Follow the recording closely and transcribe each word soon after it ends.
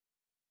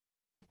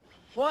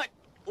What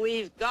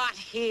we've got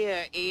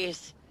here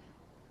is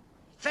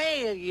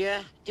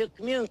failure to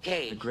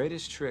communicate. The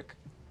greatest trick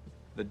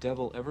the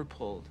devil ever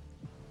pulled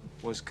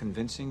was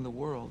convincing the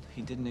world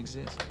he didn't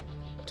exist.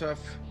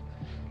 Tough,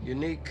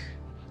 unique,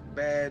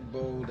 bad,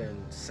 bold,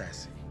 and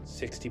sassy.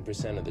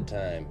 60% of the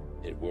time,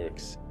 it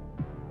works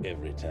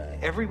every time.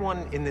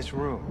 Everyone in this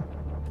room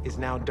is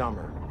now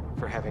dumber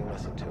for having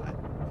listened to it.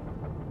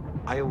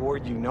 I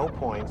award you no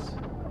points,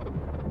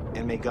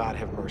 and may God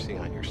have mercy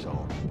on your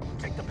soul.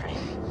 Take the pain.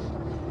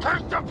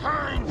 Take the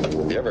pain!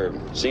 You ever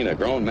seen a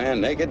grown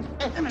man naked?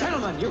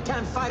 Gentlemen, you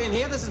can't fight in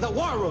here. This is the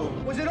war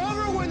room. Was it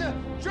over when the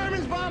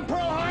Germans bombed Pearl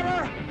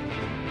Harbor?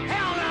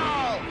 Hell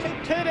no!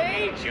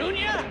 Today,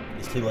 Junior?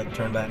 It's too late to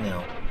turn back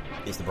now.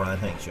 It's the Brian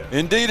Hanks Show.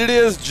 Indeed it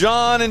is,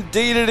 John.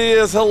 Indeed it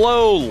is.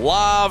 Hello,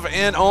 live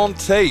and on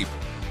tape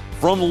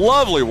from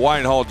lovely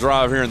Whitehall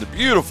Drive here in the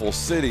beautiful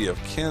city of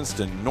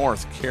Kinston,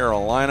 North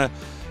Carolina.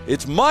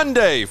 It's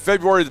Monday,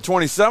 February the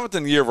 27th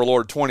in the year of our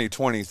Lord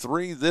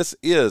 2023. This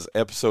is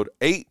episode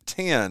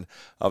 810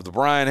 of the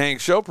Brian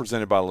Hanks Show,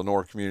 presented by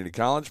Lenore Community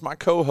College. My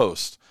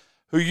co-host,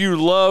 who you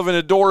love and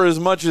adore as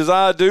much as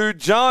I do,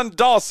 John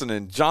Dawson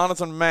and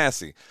Jonathan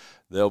Massey.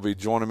 They'll be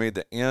joining me at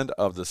the end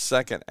of the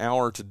second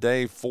hour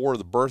today for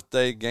the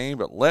birthday game.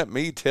 But let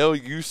me tell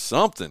you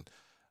something.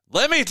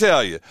 Let me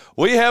tell you,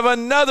 we have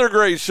another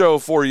great show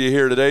for you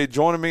here today.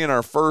 Joining me in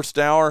our first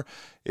hour,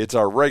 it's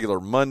our regular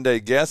Monday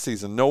guest.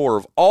 He's a knower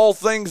of all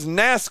things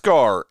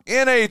NASCAR,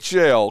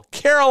 NHL,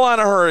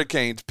 Carolina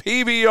Hurricanes,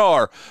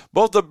 PBR,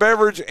 both the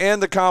beverage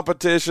and the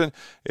competition.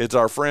 It's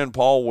our friend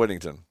Paul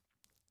Whittington.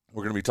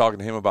 We're going to be talking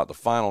to him about the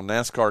final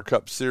NASCAR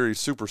Cup Series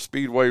Super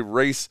Speedway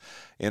race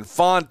in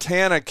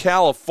Fontana,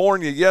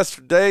 California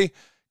yesterday.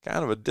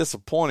 Kind of a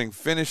disappointing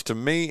finish to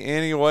me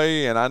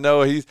anyway, and I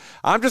know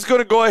I'm just going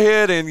to go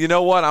ahead and, you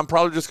know what, I'm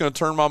probably just going to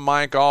turn my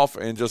mic off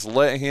and just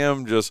let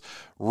him just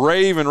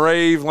rave and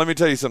rave. Let me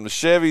tell you something. The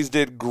Chevys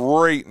did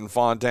great in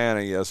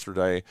Fontana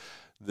yesterday.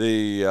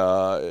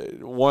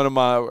 One of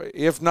my,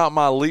 if not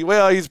my least,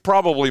 well, he's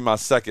probably my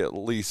second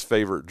least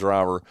favorite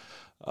driver.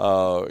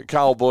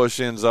 Kyle Busch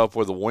ends up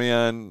with a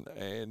win,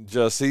 and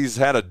he's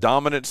had a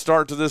dominant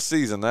start to this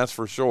season, that's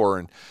for sure.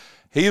 And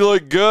he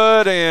looked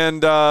good,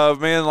 and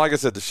man, like I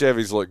said, the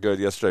Chevys looked good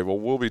yesterday. Well,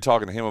 we'll be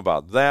talking to him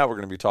about that. We're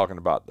going to be talking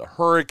about the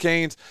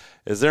Hurricanes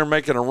as they're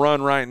making a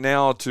run right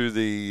now to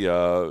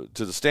the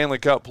Stanley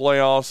Cup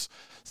playoffs.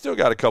 Still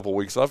got a couple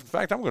weeks left. In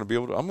fact, I'm going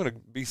to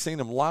be seeing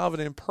them live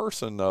and in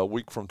person a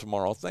week from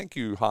tomorrow. Thank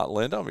you, Hot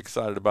Linda. I'm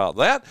excited about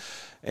that,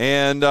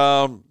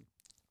 and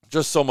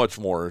just so much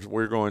more.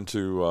 We're going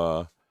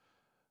to.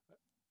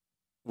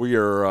 We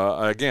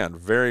are again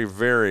very,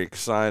 very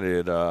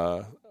excited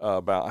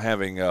about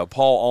having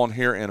Paul on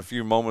here in a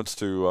few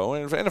moments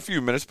in a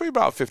few minutes, maybe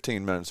about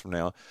 15 minutes from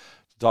now,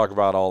 to talk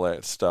about all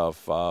that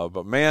stuff.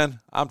 But man,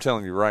 I'm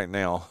telling you right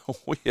now,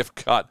 we have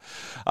got.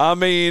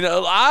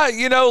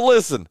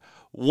 Listen.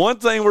 One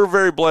thing we're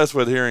very blessed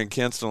with here in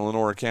Kinston,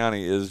 Lenore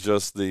County, is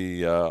just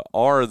the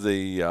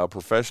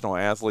professional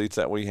athletes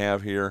that we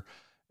have here.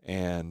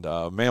 And,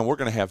 man, we're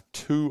going to have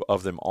two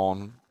of them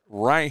on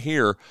right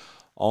here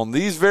on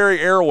these very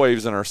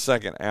airwaves in our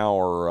second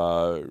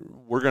hour.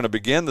 We're going to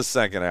begin the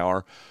second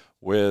hour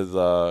with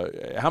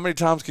how many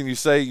times can you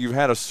say you've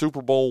had a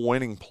Super Bowl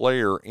winning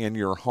player in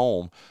your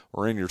home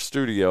or in your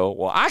studio?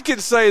 Well, I can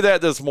say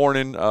that this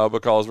morning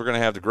because we're going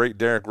to have the great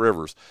Derek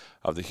Rivers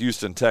of the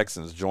Houston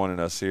Texans joining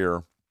us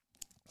here,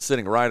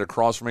 sitting right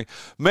across from me.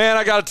 Man,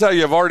 I got to tell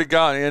you, I've already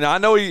got, and I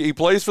know he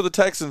plays for the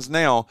Texans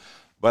now,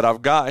 but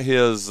I've got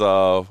his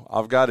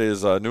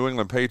New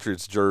England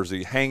Patriots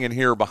jersey hanging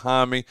here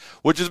behind me,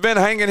 which has been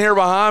hanging here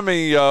behind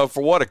me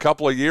for a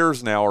couple of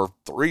years now, or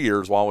 3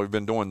 years while we've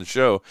been doing the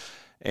show.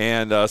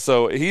 And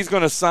so he's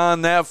going to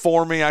sign that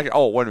for me. Wait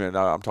a minute,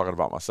 I'm talking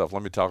about myself.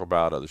 Let me talk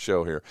about the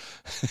show here.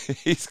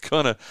 He's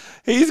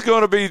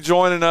gonna be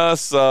joining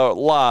us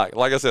live,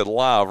 like I said,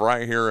 live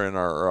right here in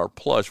our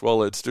plush,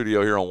 well-lit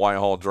studio here on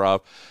Whitehall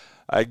Drive.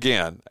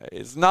 Again,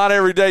 it's not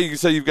every day you can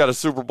say you've got a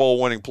Super Bowl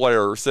winning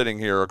player sitting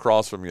here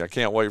across from you. I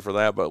can't wait for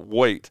that, but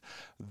wait,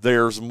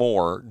 there's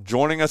more.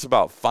 Joining us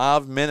about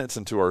 5 minutes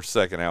into our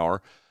second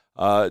hour,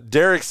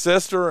 Derek's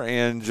sister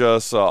and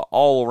just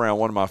all around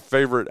one of my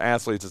favorite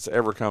athletes that's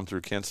ever come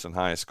through Kinston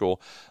High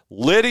School,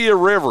 Lydia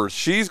Rivers.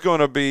 She's going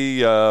to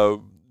be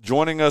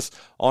joining us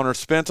on her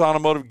Spence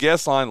Automotive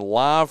guest line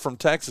live from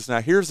Texas.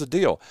 Now, here's the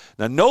deal.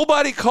 Now,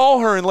 nobody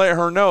call her and let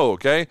her know,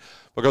 okay,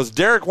 because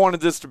Derek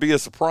wanted this to be a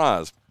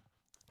surprise.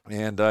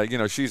 And,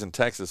 she's in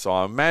Texas, so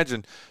I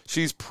imagine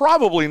she's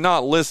probably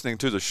not listening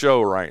to the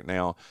show right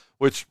now,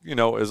 which,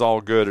 is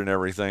all good and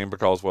everything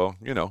because, well,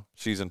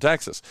 she's in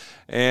Texas.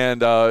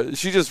 And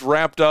she just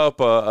wrapped up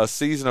a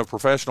season of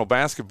professional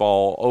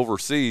basketball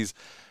overseas,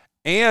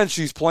 and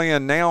she's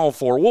playing now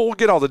we'll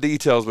get all the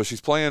details, but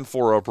she's playing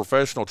for a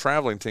professional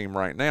traveling team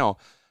right now.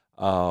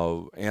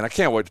 And I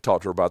can't wait to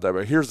talk to her about that.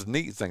 But here's the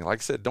neat thing. Like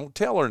I said, don't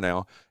tell her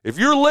now. If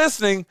you're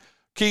listening,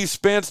 Keith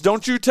Spence,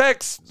 don't you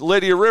text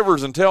Lydia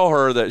Rivers and tell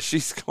her that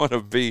she's going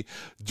to be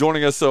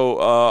joining us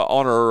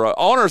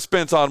on her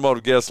Spence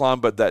Automotive guest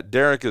line, but that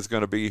Derek is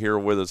going to be here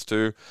with us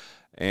too.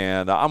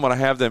 And I'm going to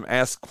have them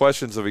ask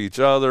questions of each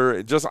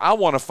other. I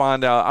want to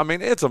find out. I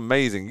mean, it's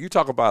amazing. You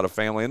talk about a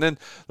family. And then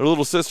their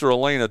little sister,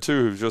 Elena,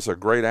 too, who's just a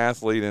great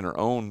athlete in her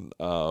own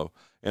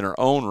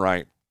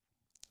right.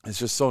 It's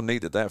just so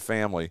neat that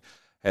family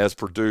has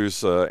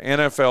produced an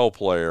NFL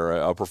player,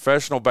 a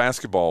professional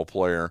basketball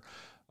player,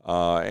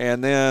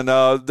 and then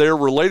they're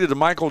related to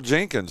Michael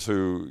Jenkins,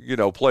 who,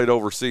 played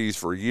overseas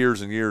for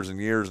years and years and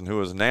years, and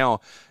who is now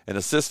an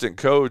assistant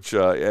coach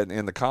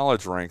in the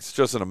college ranks. It's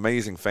just an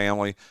amazing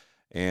family.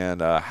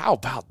 And how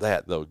about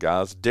that, though,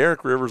 guys?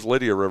 Derek Rivers,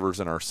 Lydia Rivers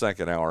in our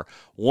second hour.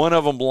 One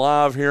of them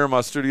live here in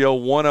my studio,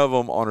 one of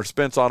them on our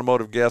Spence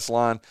Automotive guest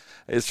line.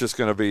 It's just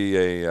going to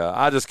be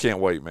I just can't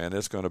wait, man.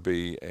 It's going to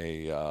be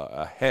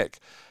a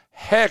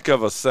heck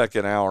of a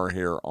second hour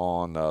here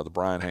on the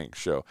Brian Hanks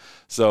Show.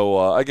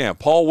 So, again,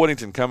 Paul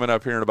Whittington coming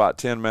up here in about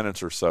 10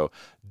 minutes or so.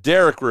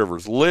 Derek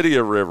Rivers,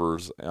 Lydia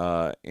Rivers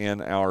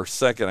in our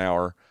second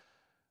hour.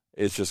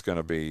 It's just going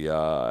to be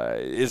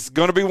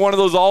one of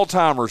those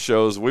all-timer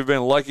shows. We've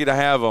been lucky to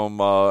have them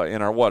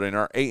in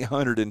our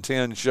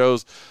 810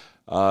 shows.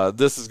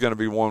 This is going to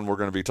be one we're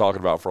going to be talking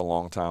about for a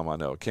long time, I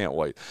know. Can't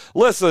wait.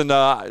 Listen,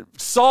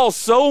 saw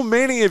so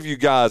many of you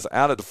guys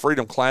out at the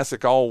Freedom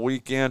Classic all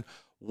weekend.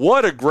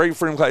 What a great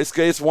Freedom Classic.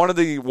 It's one of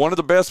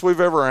the best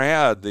we've ever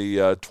had.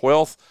 The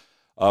 12th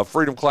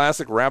Freedom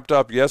Classic wrapped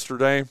up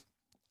yesterday. It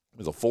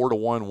was a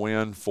 4-1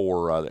 win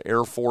for the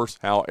Air Force.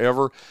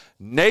 However,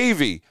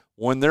 Navy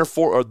won their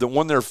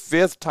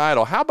fifth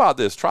title. How about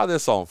this? Try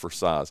this on for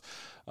size.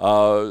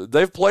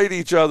 They've played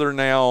each other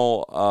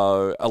now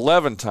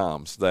 11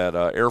 times, that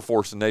Air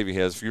Force and Navy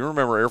has. If you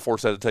remember, Air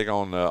Force had to take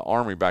on the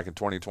Army back in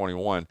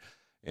 2021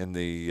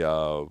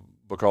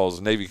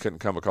 because Navy couldn't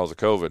come because of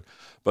COVID.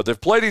 But they've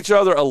played each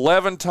other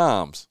 11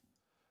 times.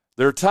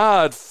 They're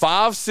tied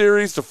 5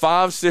 series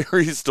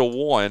to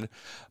 1.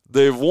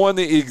 They've won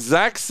the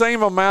exact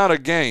same amount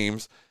of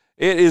games.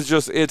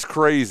 It's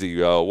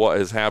crazy what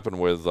has happened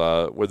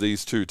with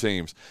these two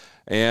teams.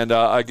 And,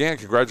 again,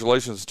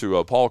 congratulations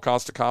to Paul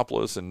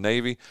Kostakopoulos and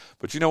Navy.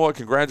 But you know what?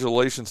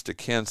 Congratulations to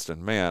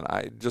Kinston. Man,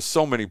 just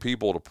so many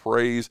people to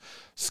praise.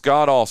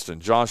 Scott Austin,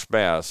 Josh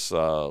Bass,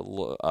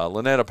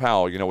 Lynetta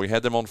Powell. We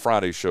had them on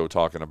Friday's show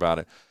talking about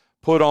it.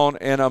 Put on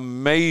an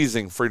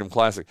amazing Freedom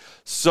Classic.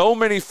 So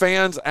many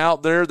fans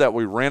out there that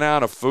we ran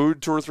out of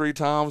food 2 or 3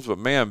 times. But,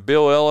 man,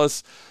 Bill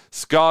Ellis,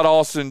 Scott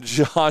Austin,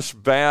 Josh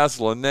Bass,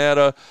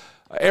 Lynetta,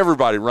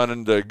 everybody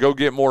running to go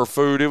get more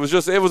food. It was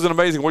an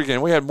amazing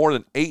weekend. We had more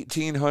than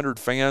 1,800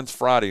 fans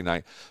Friday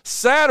night.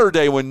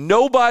 Saturday, when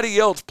nobody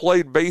else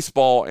played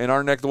baseball in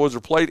our neck of the woods or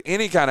played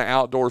any kind of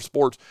outdoor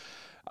sports,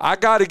 I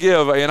got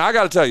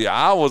to tell you,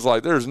 I was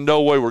like, there's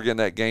no way we're getting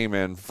that game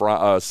in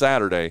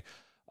Saturday.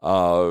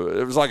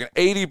 It was like an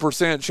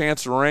 80%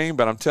 chance of rain,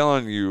 but I'm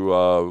telling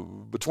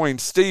you, between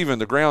Steven,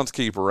 the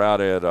groundskeeper out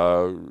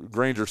at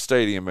Granger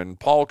Stadium, and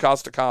Paul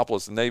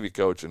Kostakopoulos, the Navy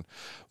coach, and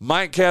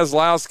Mike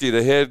Kozlowski,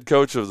 the head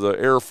coach of the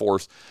Air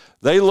Force,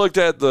 they looked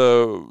at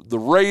the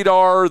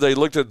radar, they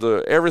looked at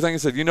everything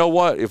and said, you know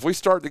what, if we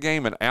start the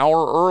game an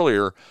hour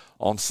earlier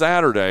on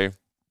Saturday,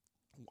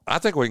 I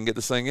think we can get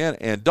this thing in.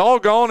 And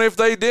doggone if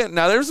they didn't.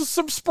 Now, there's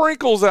some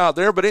sprinkles out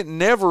there, but it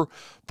never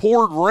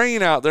poured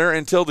rain out there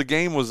until the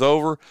game was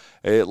over.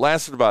 It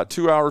lasted about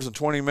 2 hours and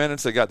 20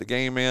 minutes. They got the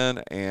game in,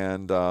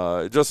 and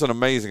just an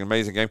amazing,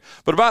 amazing game.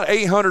 But about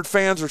 800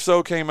 fans or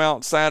so came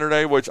out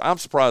Saturday, which I'm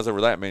surprised there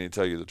were that many, to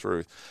tell you the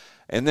truth.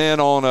 And then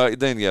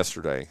then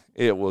yesterday,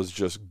 it was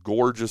just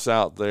gorgeous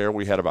out there.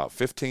 We had about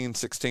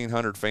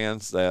 1,600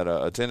 fans that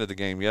attended the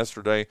game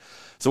yesterday.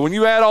 So when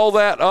you add all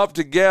that up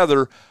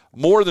together,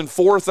 more than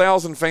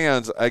 4,000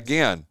 fans,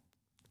 again,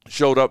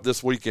 showed up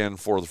this weekend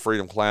for the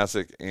Freedom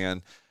Classic.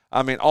 And,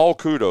 I mean, all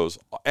kudos,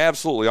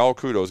 absolutely all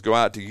kudos go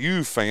out to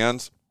you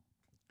fans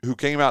who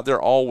came out there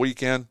all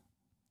weekend.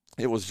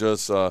 It was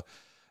just a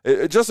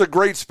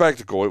great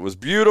spectacle. It was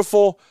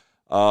beautiful.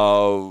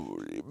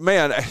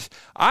 Man, this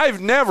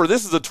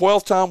is the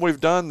 12th time we've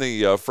done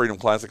the Freedom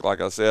Classic, like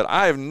I said.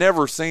 I have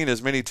never seen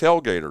as many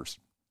tailgaters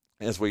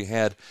as we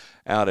had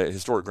out at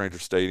Historic Granger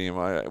Stadium,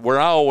 where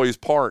I always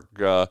park,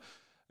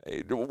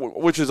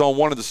 which is on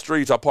one of the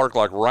streets. I park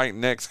like right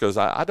next because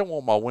I don't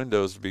want my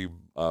windows to be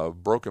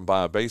broken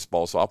by a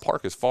baseball, so I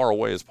park as far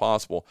away as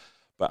possible.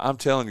 But I'm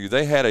telling you,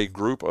 they had a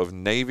group of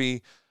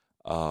Navy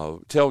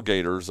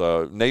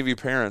tailgaters, Navy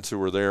parents who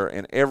were there,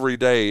 and every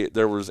day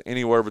there was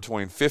anywhere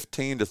between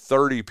 15 to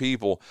 30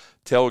 people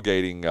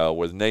tailgating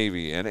with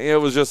Navy, and it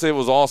was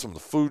awesome. The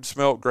food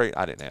smelled great.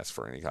 I didn't ask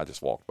for any. I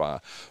just walked by.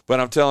 But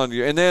I'm telling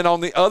you, and then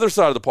on the other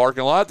side of the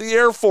parking lot, the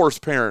Air Force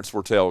parents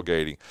were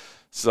tailgating.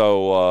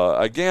 So,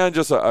 again,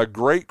 just a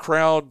great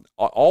crowd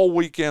all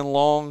weekend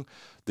long.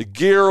 The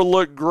gear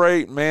looked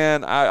great,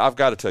 man. I've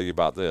got to tell you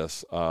about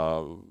this.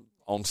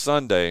 On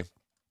Sunday,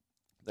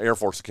 the Air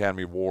Force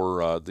Academy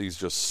wore these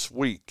just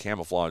sweet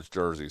camouflage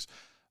jerseys.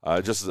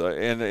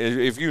 And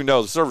if you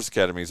know, the service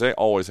academies, they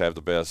always have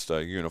the best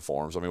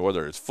uniforms. I mean,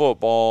 whether it's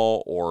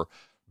football or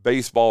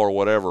baseball or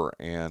whatever.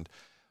 And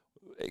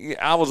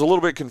I was a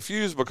little bit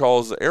confused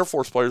because the Air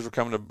Force players were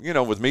coming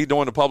to, with me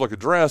doing the public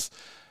address.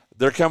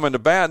 they're coming to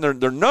bat,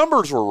 and their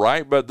numbers were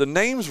right, but the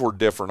names were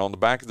different on the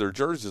back of their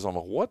jerseys. I'm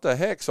like, what the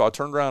heck? So I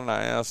turned around and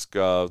I asked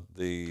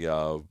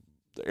the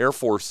Air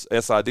Force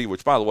SID,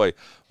 which, by the way,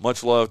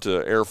 much love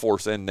to Air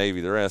Force and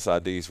Navy. Their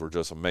SIDs were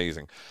just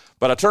amazing.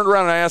 But I turned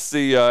around and I asked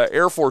the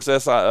Air Force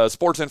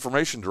Sports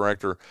Information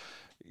Director,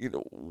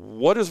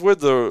 what is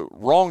with the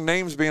wrong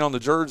names being on the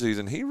jerseys?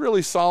 And he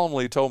really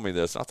solemnly told me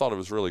this. I thought it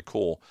was really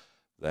cool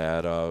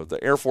that the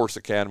Air Force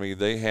Academy,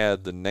 they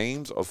had the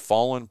names of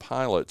fallen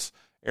pilots,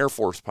 Air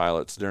Force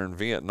pilots during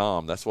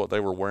Vietnam. That's what they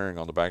were wearing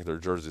on the back of their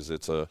jerseys.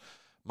 It's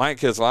Mike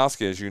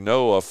Keselowski, as you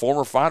know, a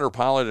former fighter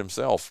pilot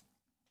himself.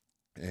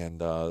 And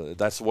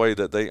that's the way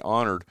that they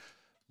honored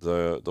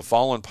the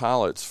fallen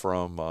pilots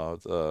from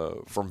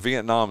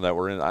Vietnam that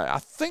were in. I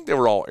think they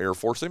were all Air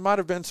Force. They might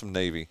have been some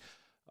Navy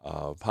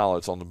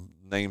pilots on the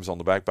names on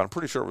the back, but I'm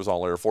pretty sure it was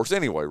all Air Force.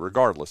 Anyway,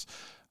 regardless,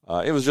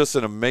 it was just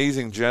an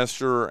amazing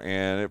gesture,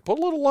 and it put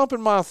a little lump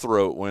in my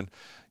throat when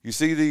you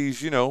see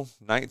these,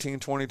 19,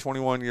 20,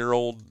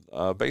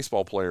 21-year-old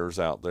baseball players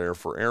out there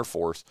for Air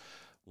Force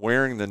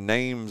wearing the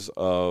names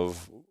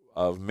of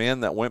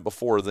men that went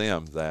before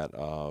them that,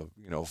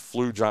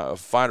 flew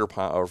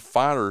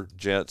fighter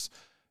jets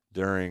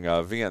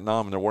during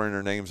Vietnam, and they're wearing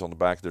their names on the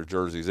back of their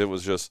jerseys. It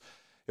was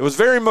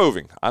very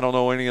moving. I don't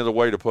know any other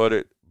way to put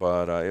it,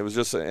 but it was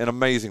just an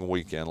amazing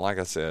weekend. Like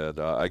I said,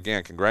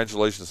 again,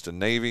 congratulations to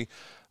Navy.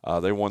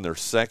 They won their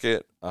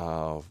second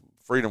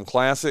Freedom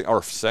Classic,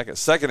 or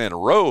second in a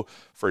row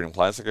Freedom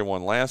Classic. They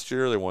won last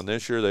year. They won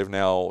this year. They've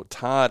now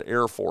tied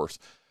Air Force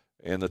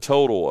in the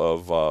total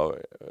of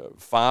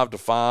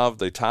 5-5.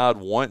 They tied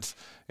once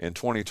in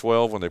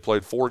 2012 when they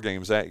played 4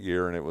 games that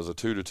year, and it was a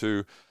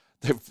 2-2.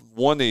 They've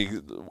won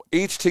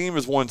each team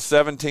has won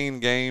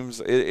 17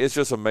 games. It's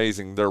just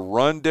amazing. Their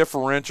run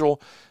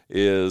differential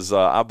is,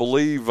 I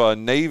believe,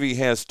 Navy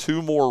has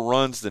 2 more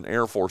runs than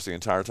Air Force the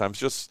entire time.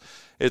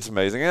 It's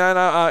amazing.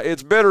 And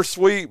it's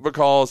bittersweet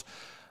because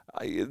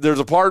there's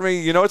a part of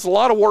me, it's a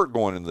lot of work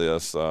going in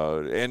this.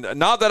 And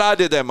not that I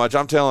did that much.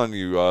 I'm telling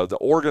you, the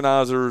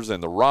organizers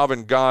and the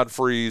Robin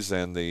Godfreys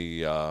and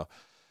the,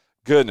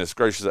 goodness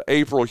gracious, the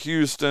April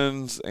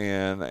Houstons,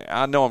 and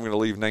I know I'm going to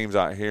leave names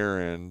out here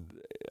and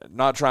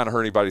not trying to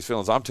hurt anybody's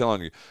feelings. I'm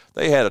telling you,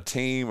 they had a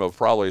team of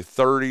probably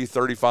 30,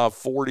 35,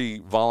 40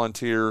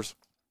 volunteers.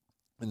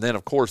 And then,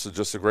 of course, it's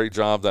just a great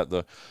job that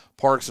the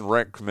Parks and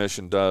Rec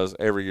Commission does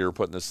every year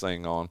putting this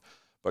thing on.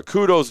 But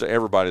kudos to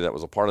everybody that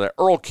was a part of that.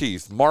 Earl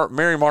Keith,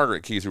 Mary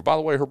Margaret Keith, who, by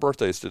the way, her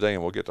birthday is today,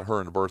 and we'll get to her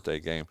in the birthday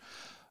game.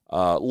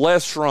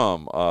 Les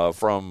Schrum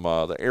from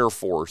the Air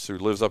Force, who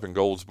lives up in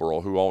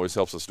Goldsboro, who always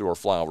helps us do our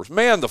flyovers.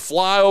 Man, the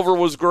flyover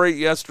was great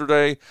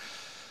yesterday.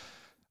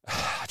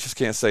 I just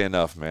can't say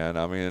enough, man.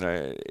 I mean,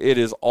 it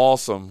is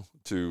awesome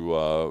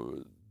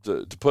to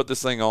put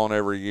this thing on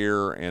every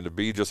year and to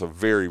be just a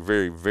very,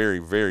 very, very,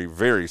 very,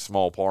 very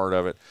small part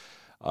of it.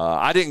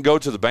 I didn't go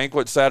to the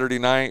banquet Saturday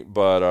night,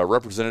 but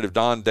Representative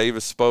Don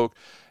Davis spoke,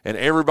 and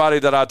everybody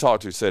that I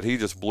talked to said he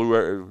just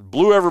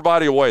blew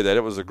everybody away, that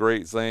it was a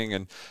great thing.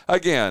 And,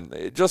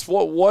 again, just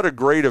what a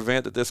great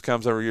event that this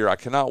comes every year. I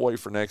cannot wait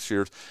for next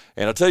year's.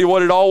 And I'll tell you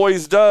what it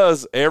always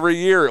does. Every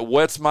year it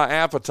whets my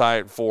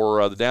appetite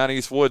for the Down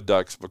East Wood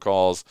Ducks,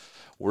 because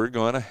we're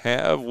going to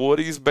have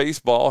Woody's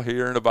baseball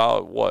here in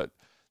about,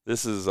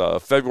 this is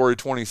February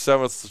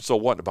 27th,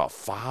 so in about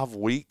 5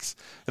 weeks?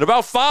 In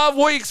about 5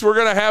 weeks, we're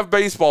going to have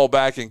baseball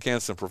back in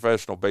Kinston,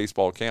 professional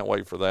baseball. Can't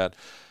wait for that.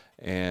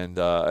 And,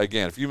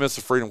 again, if you missed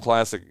the Freedom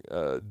Classic,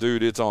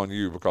 dude, it's on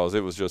you, because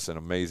it was just an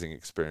amazing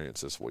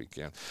experience this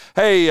weekend.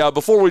 Hey,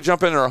 before we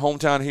jump into our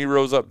Hometown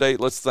Heroes update,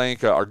 let's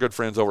thank our good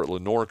friends over at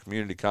Lenore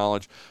Community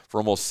College. For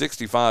almost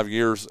 65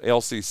 years,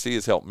 LCC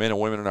has helped men and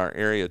women in our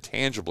area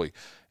tangibly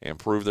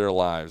improve their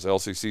lives.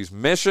 LCC's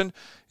mission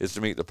is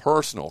to meet the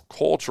personal,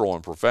 cultural,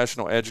 and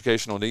professional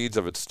educational needs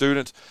of its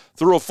students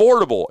through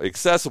affordable,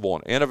 accessible,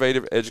 and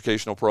innovative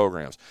educational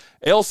programs.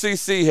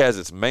 LCC has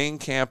its main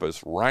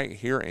campus right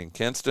here in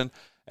Kinston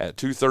at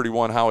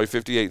 231 Highway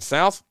 58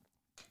 South,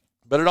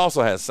 but it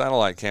also has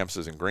satellite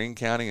campuses in Greene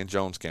County and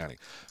Jones County.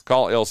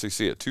 Call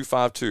LCC at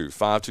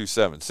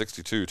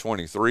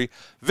 252-527-6223.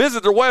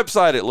 Visit their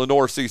website at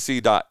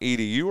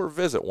lenorecc.edu, or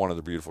visit one of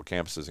the beautiful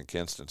campuses in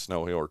Kinston,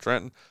 Snow Hill, or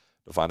Trenton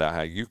to find out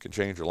how you can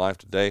change your life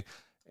today.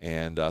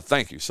 And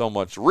thank you so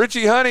much,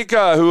 Richie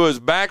Honeycutt, who is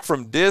back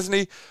from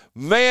Disney.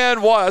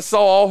 Man, I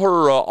saw all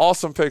her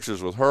awesome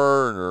pictures with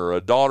her and her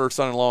daughter,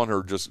 son-in-law, and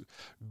her just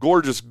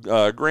gorgeous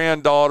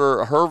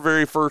granddaughter. Her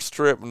very first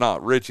trip,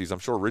 not Richie's. I'm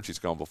sure Richie's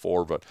gone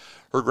before, but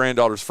her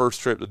granddaughter's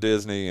first trip to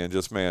Disney. And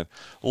just, man,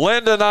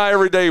 Linda and I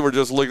every day were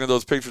just looking at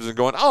those pictures and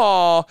going,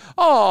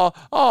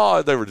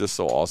 aw. They were just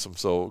so awesome.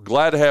 So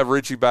glad to have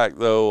Richie back,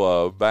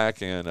 though,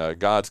 back in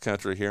God's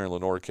country here in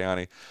Lenore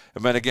County.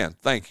 And, man, again,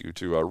 thank you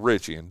to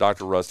Richie and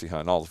Dr. Rusty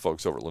Hunt and all the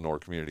folks over at Lenore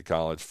Community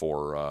College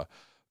for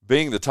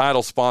being the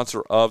title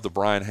sponsor of the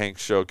Brian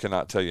Hanks Show.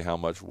 Cannot tell you how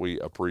much we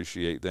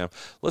appreciate them.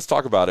 Let's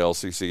talk about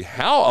LCC.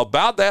 How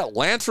about that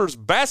Lancers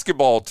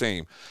basketball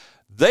team?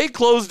 They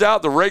closed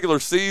out the regular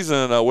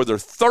season with their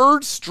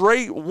 3rd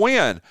straight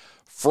win,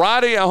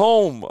 Friday at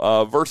home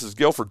versus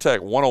Guilford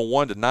Tech,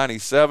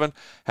 101-97.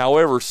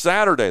 However,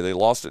 Saturday they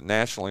lost at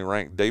nationally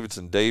ranked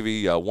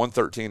Davidson-Davie,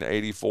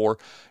 113-84.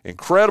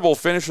 Incredible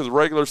finish of the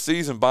regular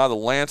season by the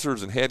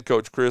Lancers and head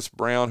coach Chris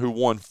Brown, who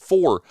won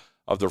 4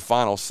 of their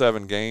final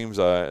 7 games.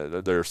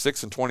 They're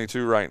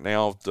 6-22 right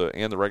now to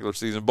end the regular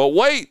season. But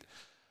wait,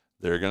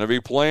 they're going to be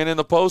playing in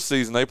the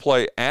postseason. They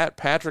play at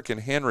Patrick and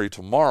Henry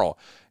tomorrow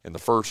in the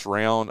first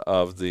round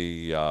of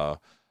the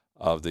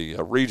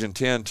Region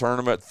 10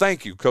 tournament.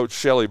 Thank you, Coach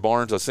Shelley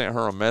Barnes. I sent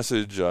her a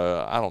message,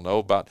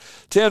 about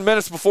 10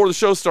 minutes before the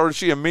show started.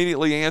 She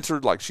immediately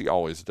answered like she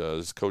always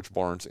does. Coach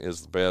Barnes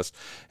is the best.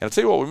 And I'll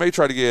tell you what, we may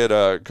try to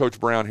get Coach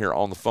Brown here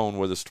on the phone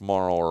with us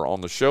tomorrow or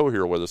on the show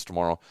here with us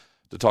tomorrow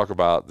to talk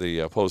about the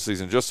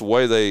postseason, just the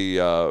way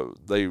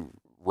they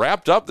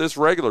wrapped up this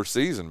regular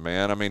season,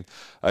 man. I mean,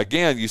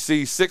 again, you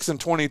see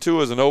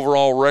 6-22 as an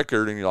overall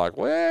record, and you're like,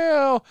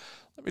 well,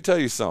 let me tell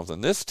you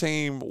something. This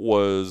team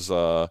was,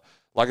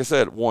 like I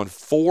said, won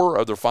 4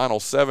 of their final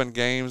 7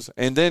 games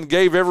and then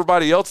gave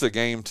everybody else a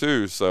game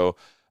too. So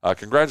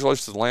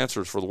congratulations to the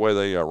Lancers for the way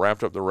they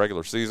wrapped up their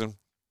regular season,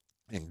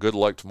 and good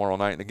luck tomorrow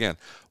night. And again,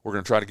 we're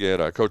going to try to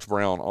get Coach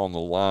Brown on the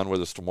line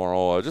with us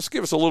tomorrow. Just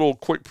give us a little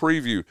quick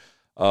preview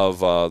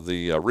of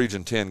the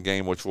Region 10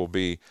 game, which will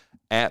be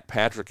at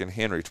Patrick and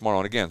Henry tomorrow.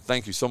 And again,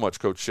 thank you so much,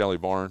 Coach Shelley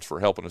Barnes, for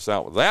helping us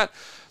out with that.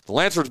 The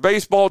Lancers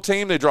baseball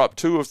team, they dropped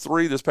 2 of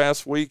 3 this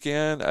past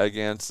weekend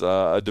against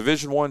a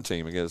Division I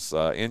team, against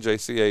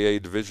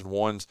NJCAA Division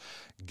I's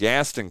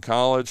Gaston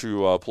College,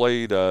 who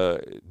played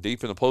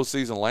deep in the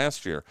postseason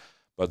last year.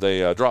 But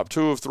they dropped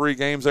 2 of 3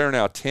 games. They're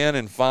now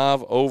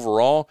 10-5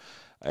 overall,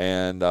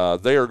 and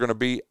they are going to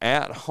be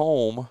at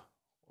home.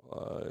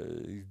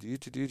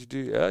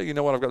 You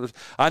know what? I've got this.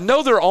 I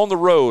know they're on the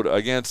road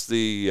against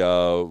the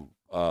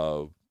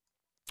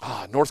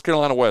North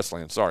Carolina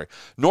Wesleyan. Sorry,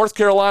 North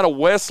Carolina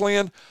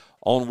Wesleyan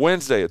on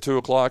Wednesday at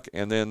 2:00,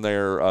 and then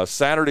their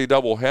Saturday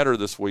doubleheader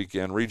this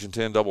weekend, Region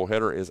 10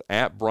 doubleheader, is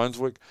at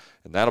Brunswick,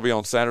 and that'll be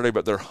on Saturday.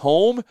 But they're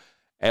home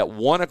at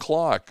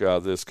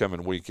 1:00 this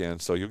coming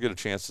weekend, so you'll get a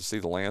chance to see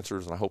the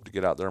Lancers, and I hope to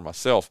get out there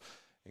myself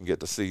and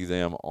get to see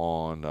them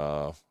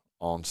on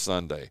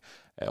Sunday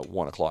at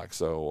 1:00.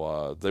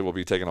 So they will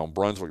be taking on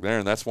Brunswick there,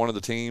 and that's one of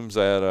the teams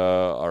that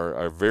are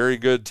a very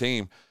good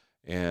team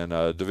in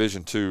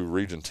Division II,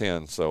 Region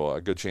 10. So a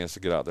good chance to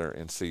get out there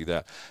and see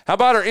that. How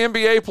about our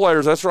NBA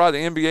players? That's right, the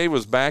NBA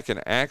was back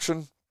in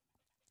action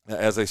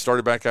as they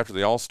started back after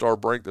the All-Star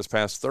break this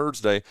past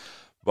Thursday.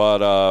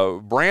 But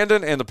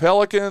Brandon and the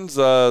Pelicans,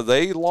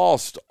 they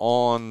lost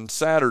on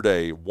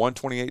Saturday,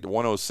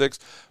 128-106.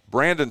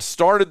 Brandon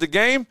started the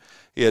game.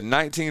 He had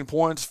 19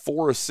 points,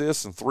 4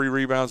 assists, and 3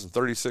 rebounds in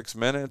 36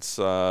 minutes.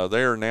 They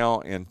are now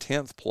in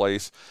 10th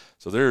place,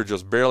 so they're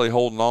just barely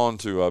holding on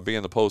to be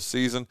in the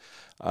postseason.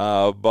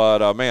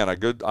 Man,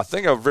 I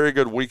think a very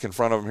good week in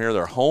front of them here.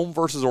 They're home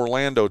versus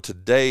Orlando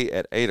today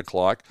at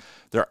 8:00.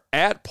 They're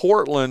at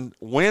Portland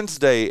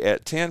Wednesday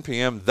at 10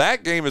 p.m.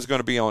 That game is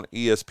going to be on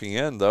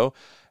ESPN, though.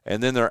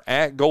 And then they're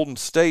at Golden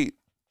State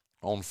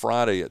on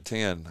Friday at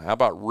 10. How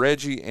about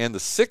Reggie and the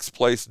 6th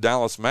place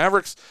Dallas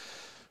Mavericks?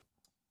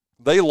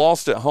 They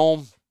lost at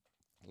home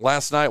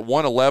last night,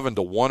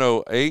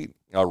 111-108.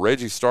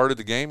 Reggie started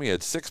the game. He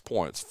had 6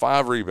 points,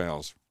 5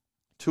 rebounds,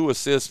 2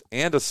 assists,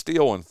 and a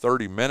steal in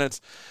 30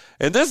 minutes.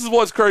 And this is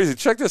what's crazy.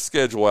 Check this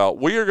schedule out.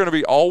 We are going to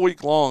be all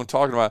week long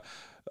talking about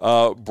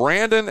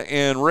Brandon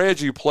and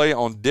Reggie play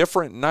on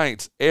different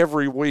nights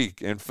every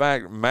week. In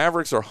fact,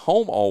 Mavericks are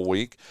home all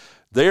week.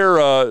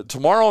 They're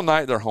tomorrow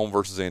night they're home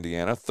versus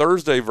Indiana.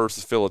 Thursday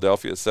versus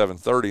Philadelphia at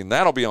 7:30, and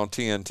that'll be on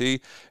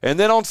TNT. And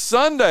then on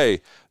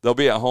Sunday they'll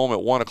be at home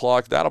at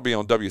 1:00. That'll be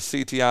on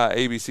WCTI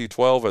ABC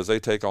 12 as they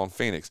take on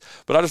Phoenix.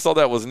 But I just thought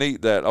that was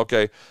neat that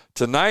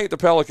tonight the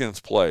Pelicans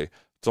play,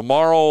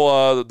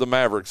 tomorrow the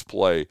Mavericks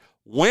play,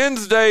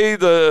 Wednesday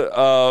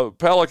the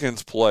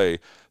Pelicans play,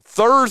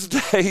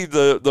 Thursday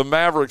the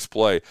Mavericks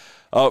play.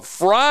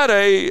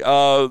 Friday,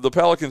 the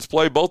Pelicans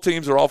play. Both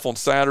teams are off on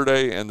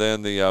Saturday, and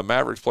then the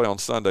Mavericks play on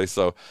Sunday.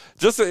 So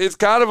it's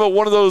kind of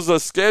one of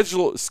those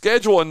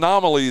schedule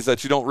anomalies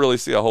that you don't really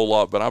see a whole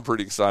lot, but I'm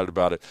pretty excited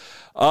about it.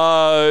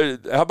 How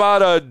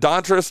about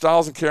Dontrez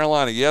Styles in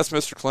Carolina? Yes,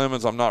 Mr.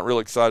 Clemens, I'm not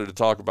really excited to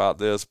talk about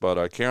this,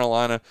 but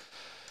Carolina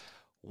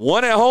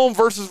won at home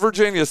versus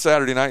Virginia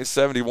Saturday night,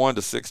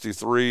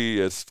 71-63.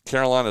 It's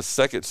Carolina's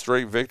 2nd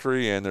straight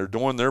victory, and they're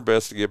doing their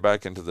best to get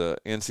back into the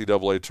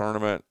NCAA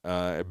tournament.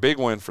 A big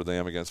win for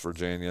them against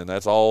Virginia, and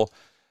that's all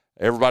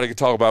everybody can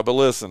talk about. But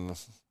listen,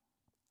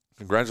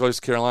 congratulations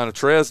to Carolina.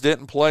 Trez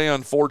didn't play,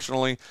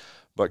 unfortunately,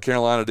 but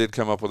Carolina did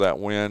come up with that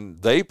win.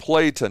 They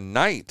play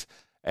tonight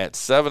at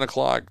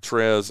 7:00.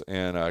 Trez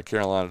and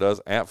Carolina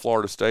does at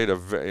Florida State.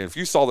 If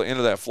you saw the end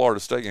of that Florida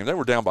State game, they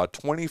were down by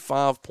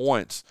 25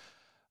 points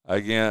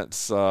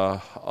against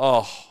some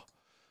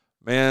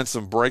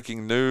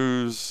breaking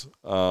news.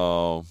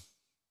 Some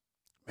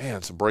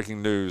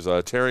breaking news.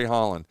 Terry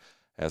Holland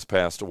has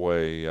passed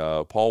away.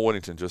 Paul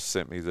Whittington just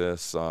sent me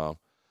this. Now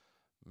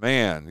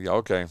I'm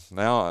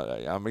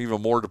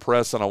even more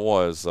depressed than I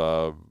was.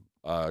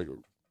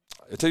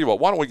 I tell you what,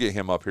 why don't we get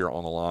him up here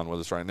on the line with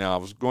us right now? I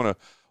was going to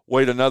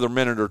wait another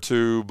minute or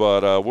two,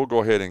 but we'll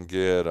go ahead and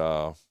get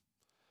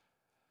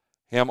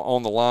him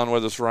on the line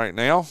with us right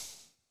now.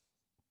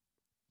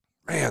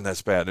 Man,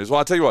 that's bad news. Well,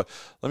 I'll tell you what,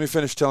 let me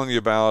finish telling you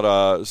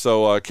about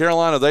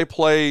Carolina, they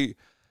play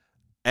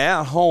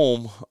at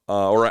home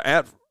or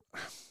at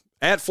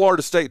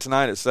Florida State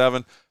tonight at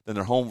 7. Then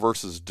they're home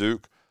versus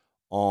Duke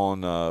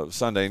on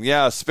Sunday. And,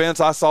 yeah, Spence,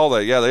 I saw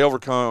that. Yeah, they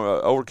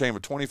overcame a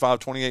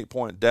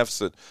 28-point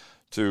deficit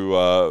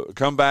to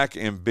come back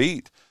and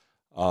beat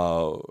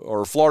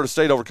or Florida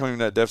State overcoming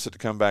that deficit to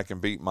come back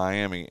and beat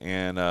Miami.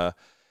 And,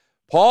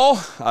 Paul,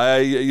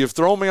 you've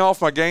thrown me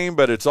off my game,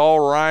 but it's all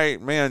right.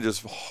 Man,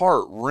 just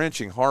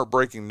heart-wrenching,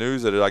 heartbreaking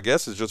news that I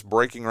guess is just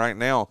breaking right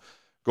now.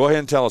 Go ahead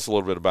and tell us a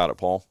little bit about it,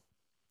 Paul.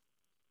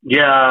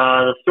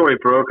 Yeah, the story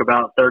broke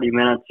about 30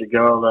 minutes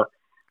ago.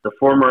 The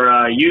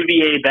former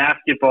UVA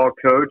basketball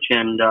coach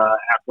and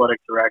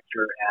athletic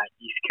director at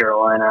East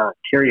Carolina,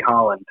 Terry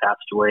Holland, passed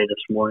away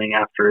this morning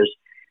after his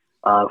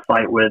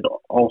fight with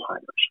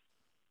Alzheimer's.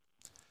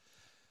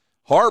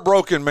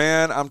 Heartbroken,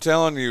 man. I'm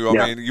telling you.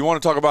 I mean, you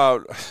want to talk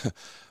about,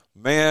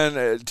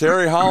 man,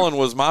 Terry Holland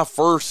was my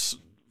first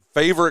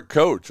favorite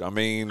coach. I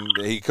mean,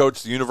 he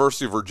coached the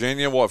University of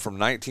Virginia, from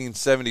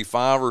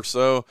 1975 or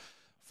so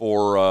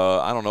for,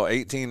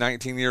 18,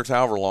 19 years,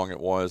 however long it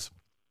was.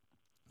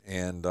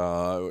 And he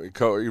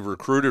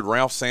recruited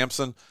Ralph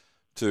Sampson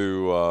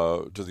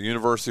to the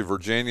University of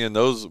Virginia. And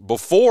those,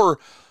 before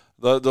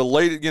the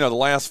late, the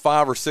last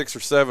 5 or 6 or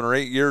 7 or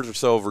 8 years or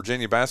so of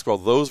Virginia basketball,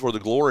 those were the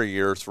glory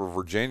years for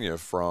Virginia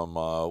from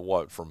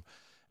from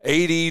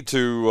 80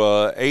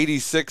 to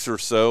 86 or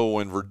so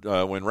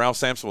when Ralph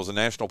Sampson was a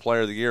National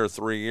Player of the Year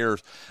 3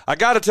 years. I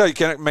got to tell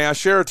you, may I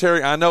share a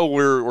Terry? I know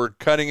we're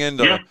cutting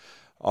into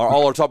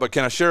all our talk, but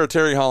can I share a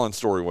Terry Holland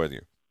story with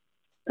you?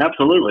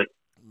 Absolutely,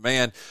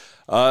 man.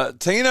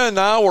 Tina and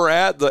I were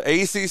at the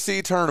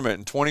ACC tournament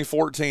in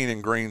 2014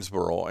 in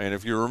Greensboro, and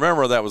if you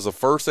remember, that was the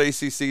first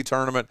ACC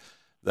tournament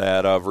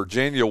that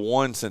Virginia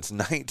won since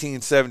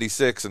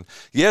 1976. And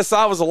yes,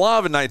 I was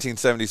alive in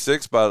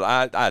 1976, but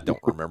I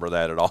don't remember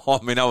that at all.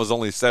 I mean, I was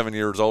only 7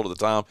 years old at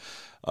the time.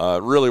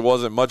 Really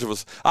wasn't much of a.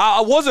 I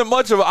wasn't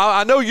much of.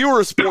 I know you were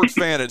a sports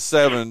fan at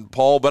 7,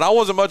 Paul, but I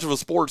wasn't much of a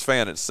sports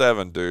fan at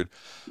 7, dude.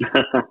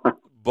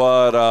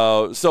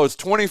 But so it's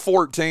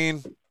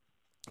 2014.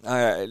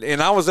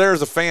 And I was there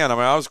as a fan. I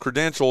mean, I was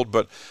credentialed,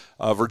 but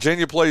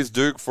Virginia plays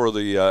Duke for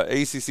the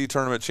ACC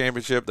Tournament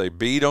Championship. They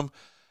beat them.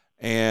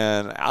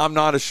 And I'm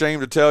not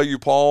ashamed to tell you,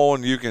 Paul,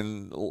 and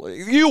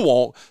you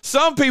won't.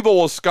 Some people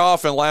will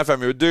scoff and laugh at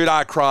me, but dude,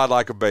 I cried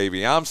like a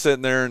baby. I'm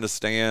sitting there in the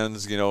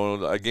stands,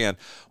 again,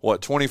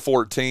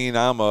 2014,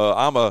 I'm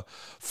a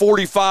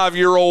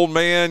 45-year-old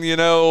man,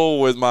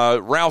 with my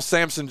Ralph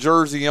Sampson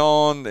jersey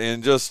on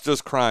and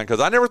just crying because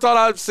I never thought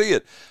I'd see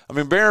it. I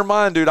mean, bear in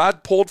mind, dude,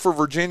 I'd pulled for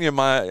Virginia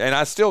and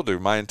I still do,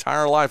 my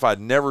entire life.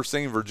 I'd never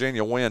seen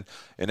Virginia win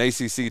an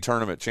ACC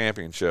tournament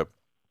championship.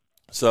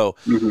 So,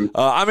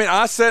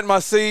 I sat in my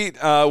seat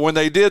when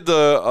they did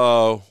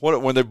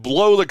when they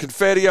blow the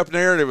confetti up in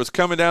there and it was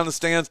coming down the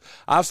stands.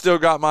 I've still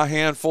got my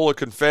hand full of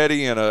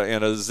confetti in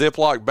a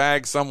Ziploc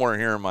bag somewhere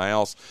here in my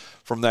house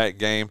from that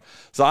game.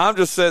 So I'm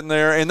just sitting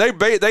there, and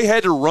they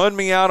had to run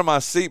me out of my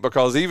seat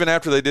because even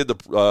after they did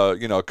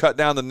the cut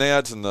down the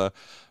nets and the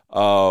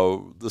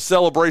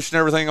celebration,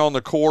 everything on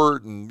the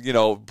court, and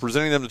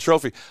presenting them the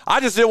trophy, I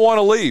just didn't want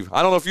to leave.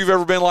 I don't know if you've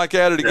ever been like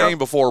that at a game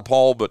before,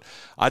 Paul, but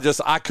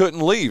I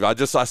couldn't leave. I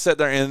sat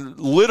there, and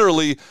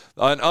literally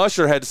an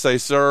usher had to say,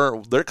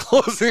 "Sir, they're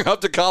closing up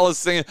the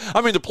Coliseum."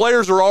 I mean, the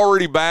players are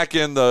already back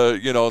in the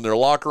in their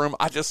locker room.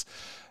 I just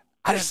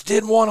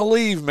didn't want to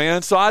leave,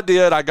 man. So I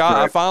did.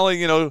 I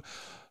finally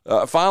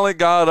finally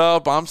got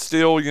up. I'm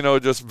still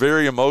just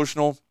very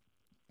emotional.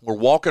 We're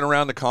walking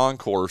around the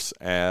concourse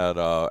at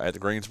the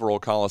Greensboro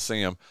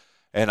Coliseum,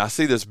 and I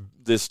see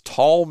this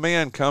tall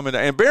man coming.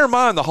 And bear in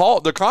mind,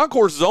 the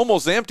concourse is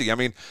almost empty. I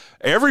mean,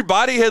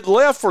 everybody had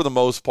left for the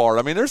most part.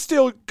 I mean, there's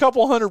still a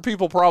couple hundred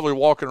people probably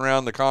walking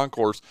around the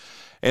concourse,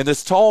 and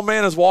this tall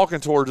man is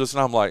walking towards us,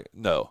 and I'm like,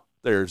 no,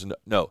 there's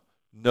no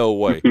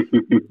way.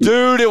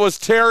 Dude, it was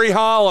Terry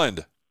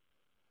Holland.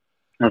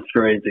 That's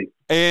crazy.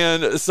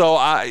 And so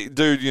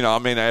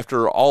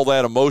after all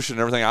that emotion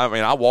and everything,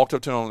 I walked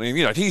up to him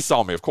and, he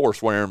saw me, of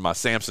course, wearing my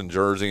Sampson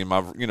jersey and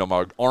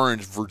my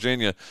orange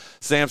Virginia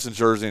Sampson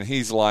jersey. And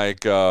he's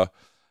like,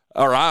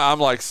 I'm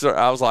like, sir,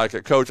 I was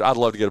like, Coach, I'd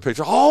love to get a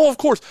picture. Oh, of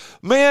course,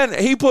 man.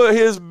 He put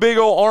his big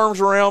old arms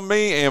around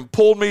me and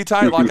pulled me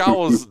tight like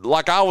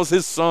I was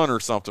his son or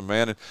something,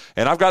 man.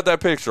 And I've got that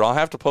picture. I'll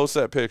have to post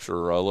that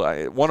picture.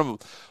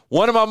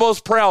 One of my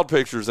most proud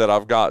pictures that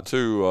I've got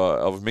too,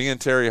 of me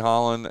and Terry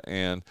Holland.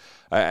 And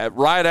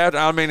right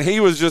after, he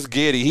was just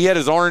giddy. He had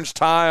his orange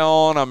tie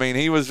on.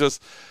 He was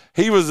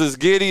as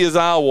giddy as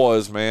I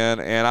was, man.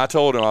 And I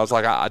told him, I was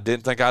like, I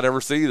didn't think I'd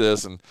ever see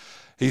this. And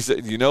he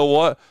said, you know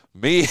what?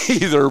 Me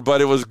either,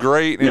 but it was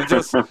great. And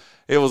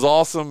it was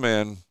awesome.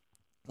 And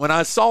when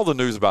I saw the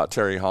news about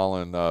Terry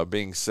Holland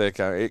being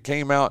sick, it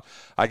came out,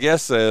 I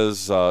guess,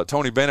 as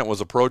Tony Bennett was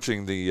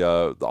approaching the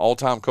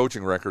all-time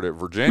coaching record at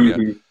Virginia,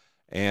 Mm-hmm.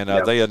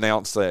 and they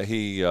announced that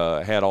he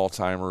had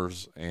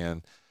Alzheimer's,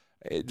 and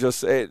it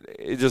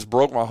just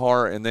broke my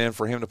heart. And then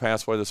for him to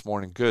pass away this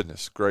morning,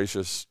 goodness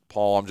gracious,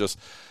 Paul,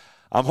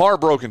 I'm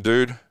heartbroken,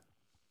 dude.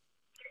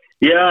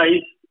 Yeah,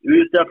 he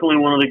was definitely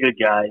one of the good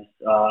guys.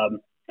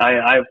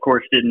 I of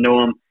course didn't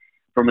know him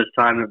from his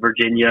time at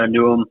Virginia. I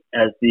knew him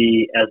as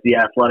the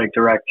athletic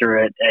director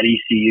at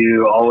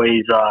ECU.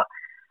 Always a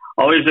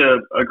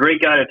great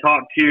guy to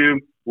talk to,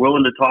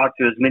 willing to talk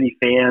to as many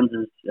fans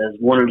as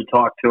wanted to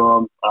talk to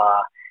him.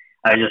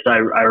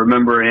 I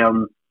remember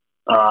him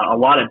a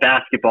lot of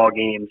basketball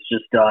games,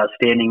 just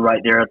standing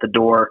right there at the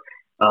door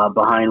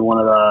behind one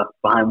of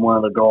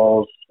the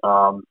goals.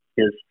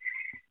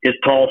 His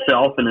tall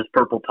self and his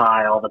purple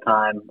tie all the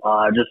time.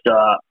 Just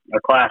a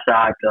class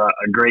act,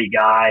 a great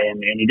guy,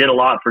 and he did a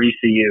lot for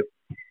ECU.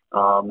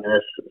 And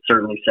it's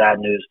certainly sad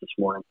news this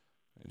morning.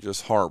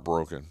 Just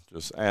heartbroken,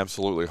 just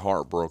absolutely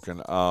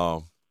heartbroken.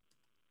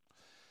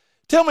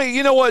 Tell me,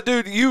 you know what,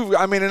 dude?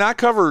 And I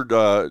covered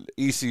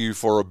ECU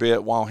for a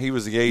bit while he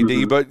was the AD,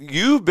 Mm-hmm. but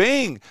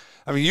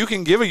you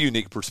can give a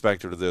unique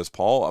perspective to this,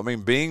 Paul. I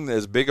mean, being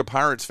as big a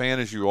Pirates fan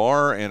as you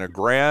are and a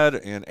grad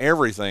and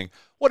everything,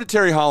 what did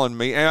Terry Holland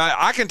mean? And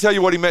I can tell you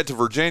what he meant to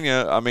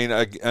Virginia. I mean,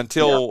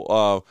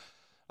 until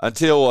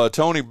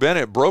Tony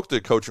Bennett broke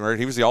the coaching record,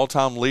 he was the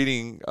all-time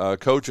leading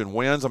coach in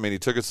wins. I mean, he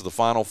took us to the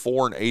Final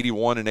Four in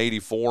 81 and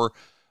 84.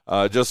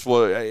 I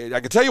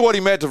can tell you what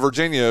he meant to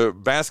Virginia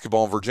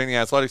basketball and Virginia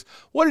athletics.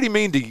 What did he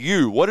mean to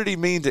you? What did he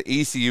mean to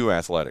ECU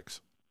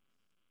athletics?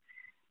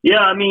 Yeah,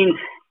 I mean,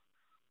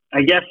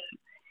 I guess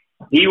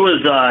he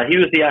was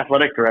the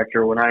athletic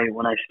director when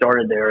I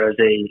started there as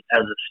a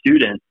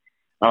student.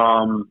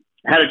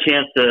 Had a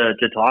chance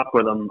to talk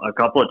with him a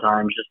couple of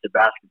times just at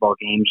basketball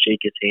games, shake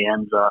his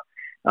hands.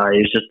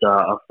 He was just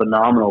a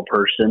phenomenal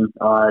person.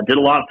 Did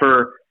a lot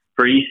for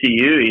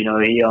ECU. You know,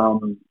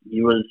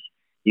 he was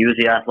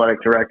the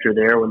athletic director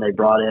there when they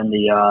brought in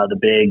the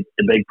big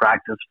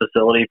practice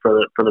facility for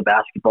the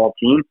basketball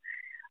team.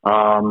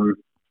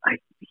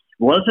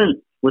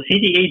 Was he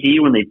the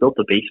AD when they built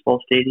the baseball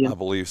stadium? I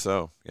believe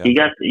so. Yeah. He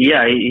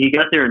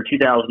got there in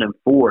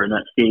 2004, and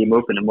that stadium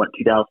opened in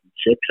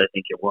 2006, I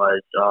think it was.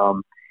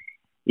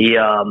 He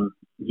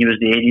was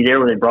the AD there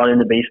when they brought in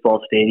the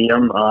baseball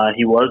stadium.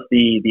 He was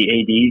the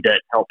AD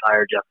that helped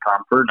hire Jeff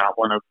Comfort.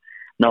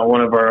 Not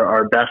one of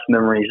our best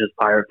memories as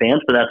Pirate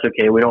fans, but that's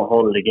okay. We don't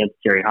hold it against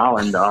Terry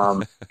Holland.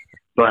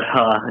 But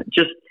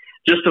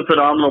just a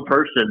phenomenal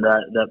person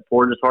that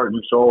poured his heart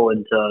and soul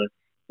into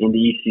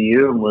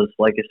ECU, and was,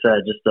 like I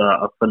said, just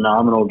a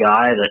phenomenal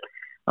guy that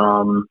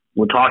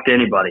would talk to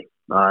anybody.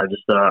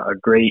 Just a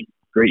great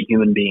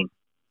human being.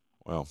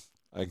 Well,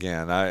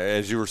 again,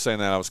 as you were saying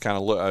that, I was kind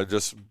of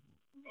just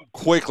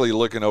quickly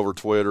looking over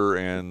Twitter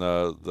and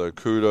the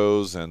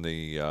kudos and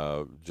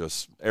the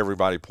just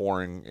everybody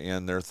pouring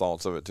in their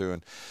thoughts of it too.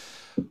 And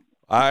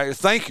I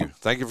thank you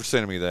for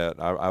sending me that.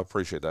 I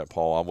appreciate that,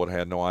 Paul. I would have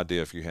had no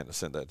idea if you hadn't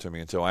sent that to me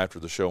until after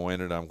the show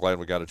ended. I'm glad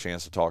we got a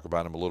chance to talk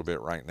about him a little bit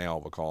right now,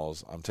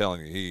 because I'm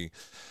telling you,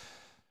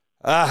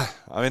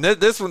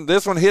 this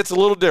one hits a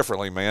little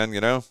differently, man.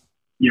 You know.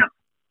 Yeah.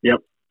 Yep.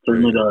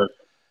 Certainly does.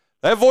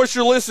 That voice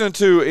you're listening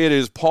to, it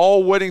is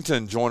Paul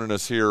Whittington joining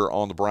us here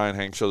on the Brian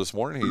Hanks Show this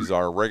morning. He's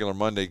our regular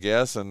Monday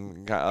guest,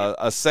 and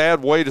a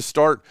sad way to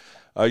start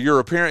your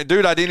appearance,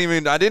 dude. I didn't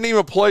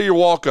even play your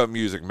walk-up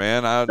music,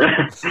 man.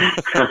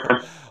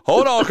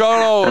 Hold on,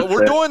 Carl.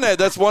 We're doing that.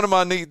 That's one of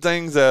my neat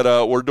things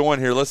that we're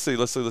doing here. Let's see.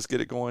 Let's get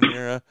it going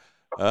here.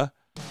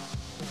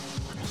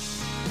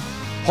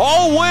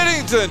 Paul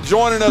Whittington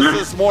joining us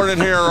this morning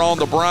here on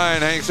the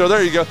Brian Hanks Show.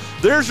 There you go.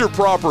 There's your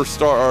proper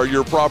start, or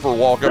your proper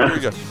walk-up. Here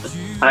you go.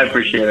 I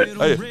appreciate it.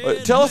 Hey,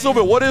 tell us a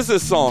little bit. What is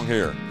this song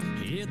here?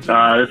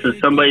 This is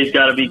Somebody's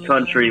Gotta Be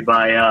Country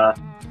by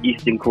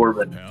Easton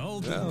Corbin.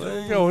 Yeah,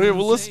 there you go. Here,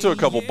 we'll listen to a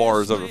couple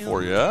bars of it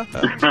for you. Huh?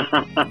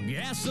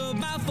 Gas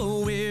about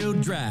 4-wheel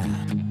drive.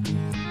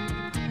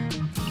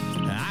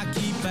 I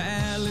keep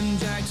Alan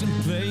Jackson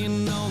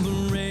playing on the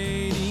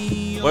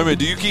radio. Wait a minute.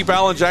 Do you keep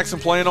Alan Jackson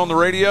playing on the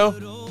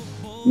radio?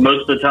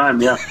 Most of the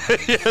time, yeah.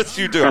 Yes,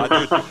 you do. I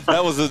do.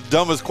 That was the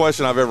dumbest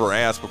question I've ever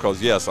asked,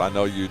 because, yes, I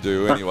know you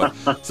do anyway.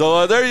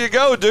 So there you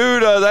go,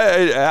 dude.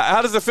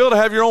 How does it feel to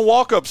have your own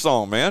walk-up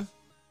song, man?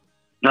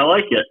 I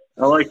like it.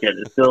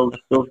 It feels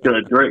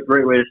good. Great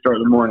way to start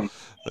the morning.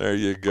 There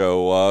you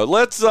go.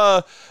 Let's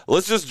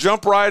just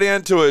jump right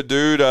into it,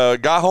 dude.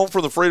 Got home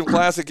from the Freedom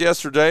Classic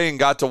yesterday and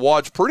got to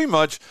watch pretty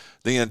much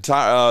the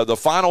entire the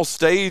final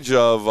stage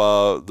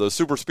of the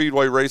Super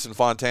Speedway race in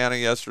Fontana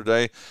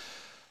yesterday.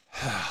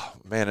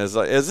 Man, you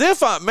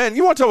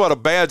want to talk about a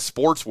bad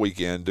sports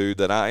weekend, dude,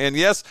 and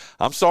yes,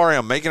 I'm sorry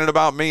I'm making it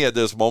about me at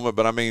this moment,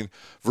 but I mean,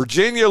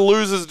 Virginia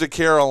loses to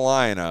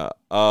Carolina.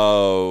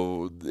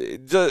 All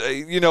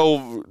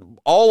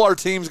our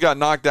teams got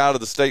knocked out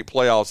of the state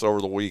playoffs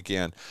over the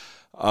weekend.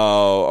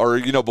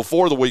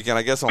 Before the weekend,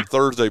 I guess on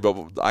Thursday,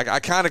 but I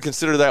kind of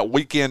consider that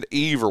weekend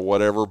eve or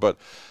whatever, but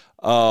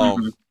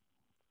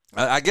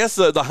I guess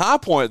the high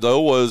point,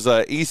 though, was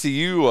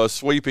ECU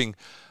sweeping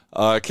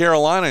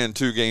Carolina in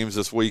 2 games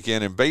this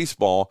weekend in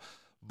baseball.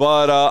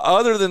 But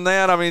other than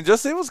that, I mean,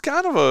 it was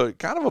kind of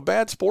a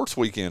bad sports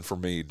weekend for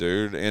me,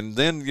 dude. And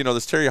then,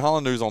 this Terry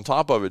Holland news on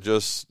top of it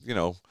just,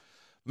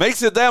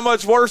 makes it that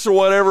much worse or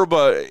whatever.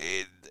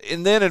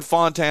 And then in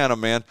Fontana,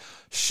 man,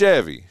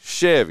 Chevy.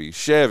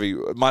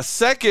 My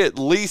second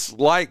least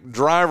liked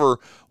driver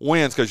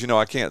wins because,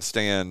 I can't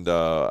stand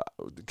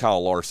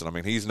Kyle Larson. I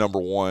mean, he's number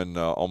 1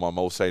 on my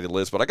most hated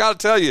list. But I got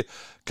to tell you,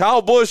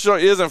 Kyle Busch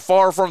isn't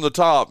far from the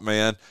top,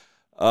 man.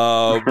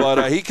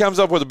 But he comes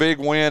up with a big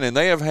win, and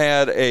they have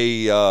had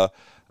a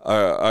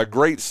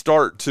great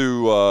start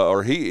to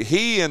or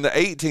he and the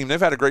 8 team, they've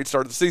had a great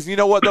start to the season. You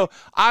know what, though?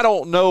 I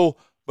don't know,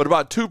 but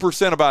about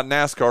 2% about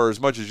NASCAR as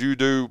much as you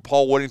do.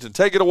 Paul Whittington,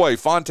 take it away.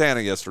 Fontana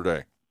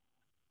yesterday.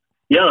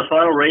 Yeah, the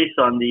final race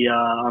on the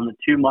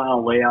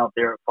 2-mile layout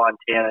there at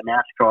Fontana,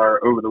 NASCAR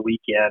over the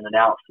weekend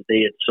announced that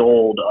they had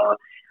sold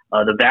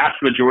the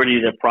vast majority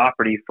of the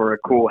property for a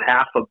cool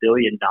 $500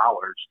 million,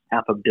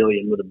 $500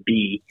 million with a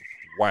B.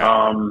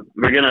 Wow.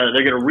 They're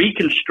gonna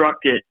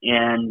reconstruct it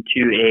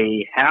into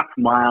a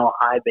half-mile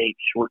high-bank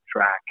short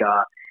track.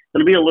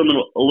 It'll be a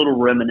little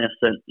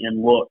reminiscent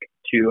in look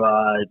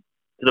to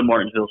the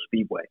Martinsville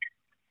Speedway.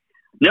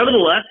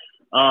 Nevertheless,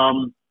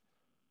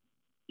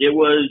 it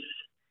was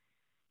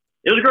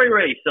a great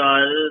race.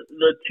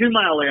 The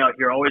 2-mile layout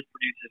here always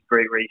produces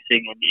great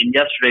racing, and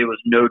yesterday was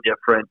no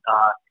different.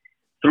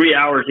 3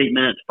 hours, 8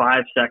 minutes,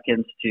 5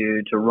 seconds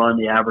to run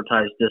the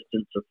advertised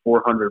distance of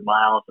 400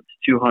 miles. It's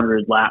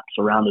 200 laps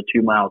around the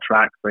 2-mile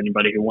track for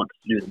anybody who wants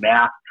to do the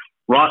math.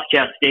 Ross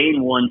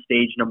Chastain won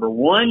stage number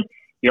 1.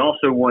 He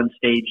also won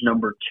stage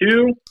number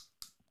 2,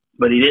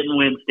 but he didn't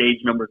win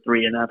stage number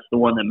 3, and that's the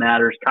one that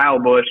matters. Kyle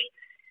Busch,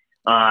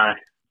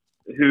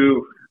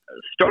 who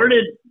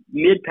started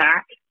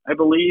mid-pack, I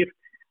believe,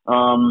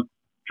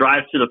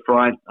 drives to the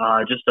front,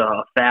 just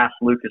a fast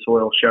Lucas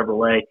Oil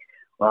Chevrolet.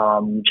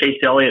 Chase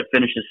Elliott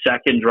finishes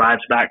second,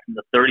 drives back from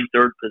the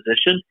 33rd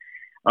position.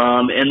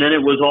 And then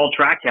it was all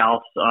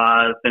Trackhouse,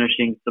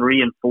 finishing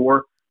 3 and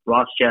 4.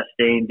 Ross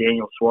Chastain,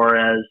 Daniel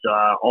Suarez,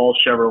 all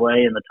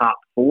Chevrolet in the top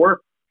 4.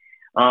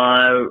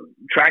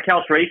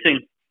 Trackhouse Racing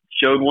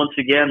showed once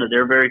again that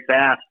they're very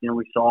fast.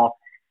 We saw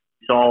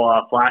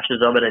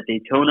flashes of it at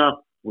Daytona.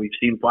 We've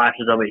seen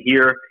flashes of it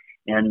here.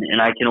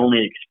 And I can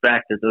only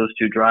expect that those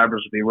 2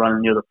 drivers will be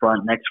running near the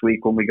front next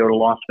week when we go to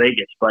Las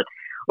Vegas. But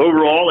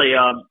overall,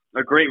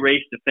 a great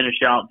race to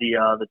finish out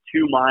the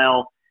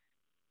 2-mile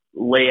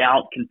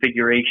layout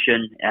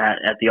configuration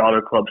at the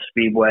Auto Club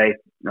Speedway.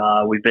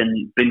 We've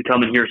been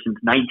coming here since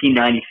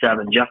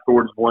 1997. Jeff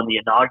Gordon's won the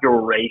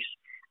inaugural race.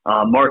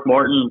 Mark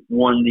Martin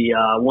won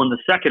the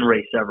second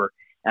race ever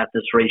at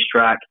this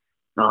racetrack.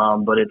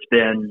 But it's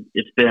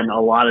been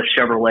a lot of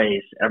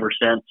Chevrolets ever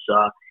since.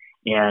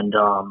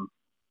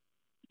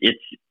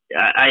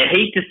 I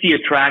hate to see a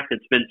track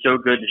that's been so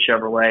good to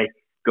Chevrolet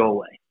go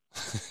away.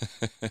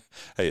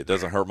 Hey, it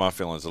doesn't hurt my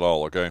feelings at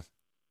all, okay?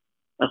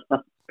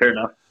 Fair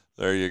enough.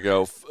 There you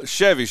go.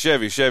 Chevy,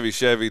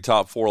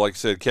 top 4, like I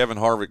said. Kevin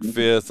Harvick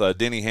 5th,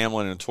 Denny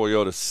Hamlin in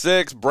Toyota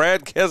 6th,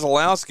 Brad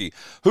Keselowski,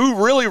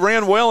 who really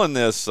ran well in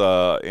this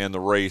in the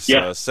race,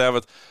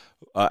 7th.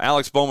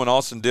 Alex Bowman,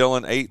 Austin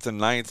Dillon, 8th and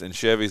 9th in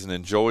Chevys, and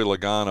then Joey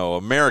Logano,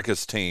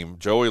 America's team.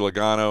 Joey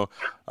Logano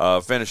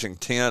finishing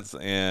 10th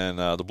in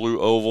the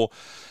Blue Oval.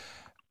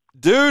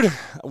 Dude,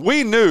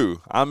 we knew.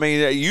 I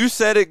mean, you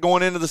said it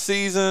going into the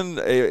season,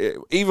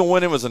 even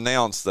when it was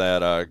announced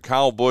that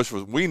Kyle Busch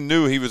we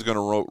knew he was going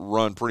to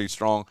run pretty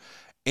strong.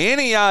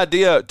 Any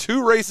idea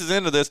 2 races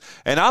into this,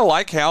 and I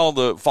like how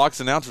the Fox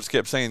announcers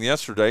kept saying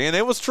yesterday, and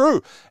it was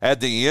true.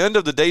 At the end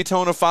of the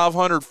Daytona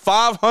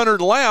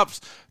 500 laps,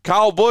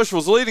 Kyle Busch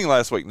was leading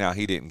last week. Now,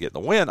 he didn't get the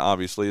win,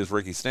 obviously, as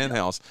Ricky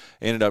Stenhouse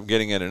ended up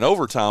getting it in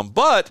overtime.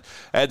 But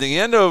at the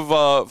end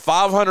of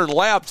 500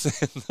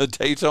 laps in the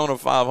Daytona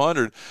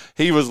 500,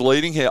 he was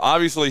leading.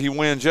 Obviously, he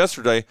wins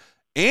yesterday.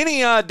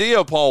 Any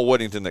idea, Paul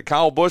Whittington, that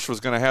Kyle Busch was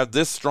going to have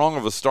this strong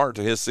of a start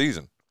to his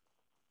season?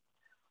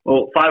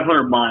 Well,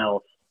 500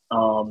 miles.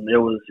 It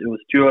was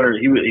 200.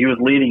 He was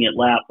leading at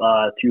lap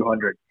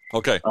 200.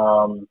 Okay.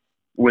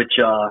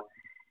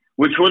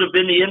 Which would have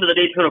been the end of the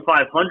Daytona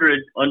 500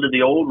 under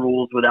the old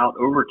rules without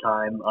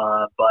overtime,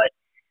 but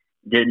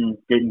didn't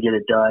get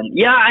it done.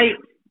 Yeah,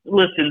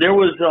 listen. There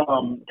was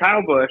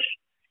Kyle Busch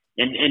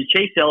and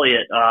Chase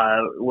Elliott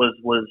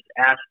was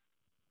asked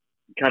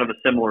kind of a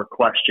similar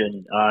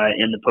question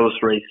in the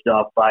post race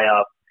stuff by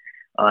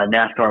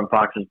NASCAR and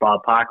Fox's Bob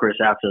Pockrass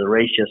after the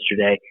race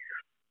yesterday,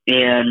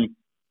 and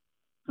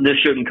this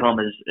shouldn't come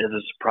as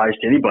a surprise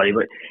to anybody,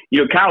 but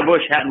Kyle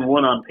Busch hadn't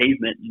won on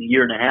pavement in a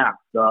year and a half.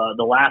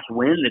 The last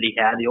win that he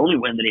had, the only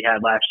win that he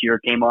had last year,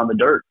 came on the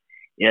dirt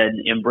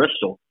in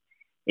Bristol,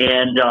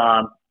 and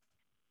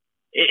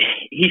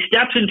he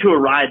steps into a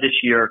ride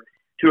this year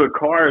to a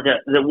car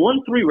that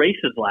won 3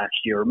 races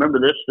last year. Remember,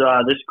 this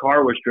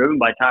car was driven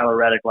by Tyler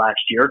Reddick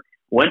last year,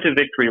 went to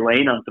victory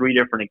lane on 3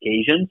 different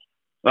occasions,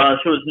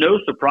 so it's no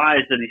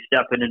surprise that he's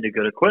stepping into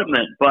good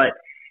equipment, but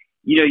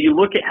you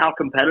look at how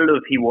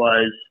competitive he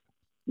was,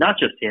 not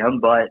just him,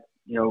 but,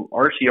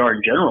 RCR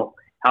in general,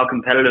 how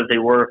competitive they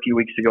were a few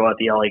weeks ago at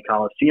the LA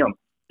Coliseum.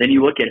 Then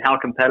you look at how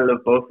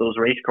competitive both those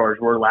race cars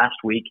were last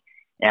week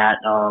at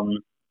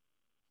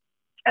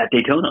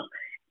Daytona.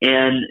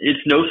 And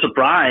it's no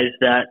surprise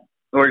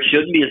or it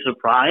shouldn't be a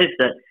surprise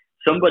that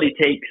somebody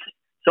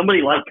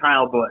like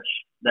Kyle Busch,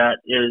 that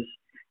is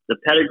the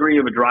pedigree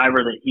of a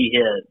driver that he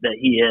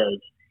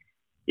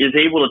is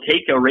able to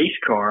take a race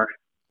car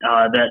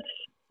that's,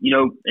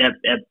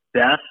 at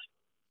best,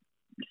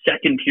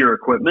 second-tier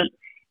equipment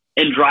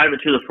and drive it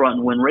to the front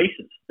and win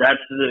races. That's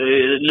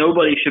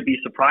nobody should be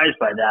surprised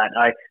by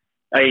that.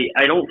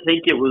 I don't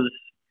think it was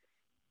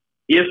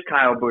if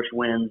Kyle Busch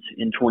wins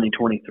in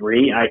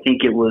 2023. I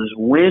think it was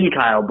when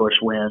Kyle Busch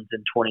wins in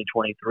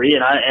 2023,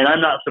 and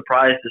I'm not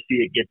surprised to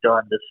see it get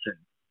done this soon.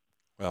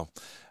 Well,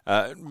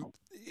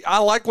 I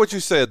like what you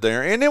said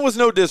there, and it was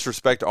no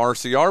disrespect to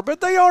RCR,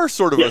 but they are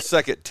sort of a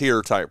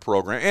second-tier type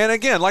program. And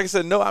again, like I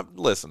said,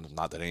 listen,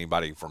 not that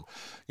anybody from,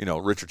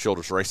 Richard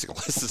Childress Racing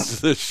listens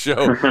to this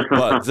show,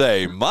 but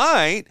they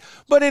might.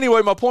 But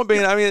anyway, my point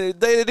being,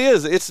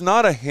 it's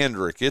not a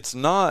Hendrick. It's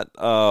not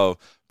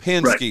Penske.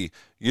 Right.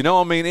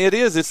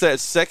 It's that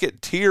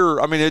second tier.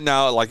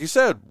 Now, like you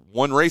said,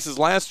 won races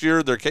last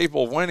year. They're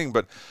capable of winning,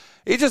 but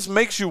it just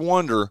makes you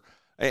wonder.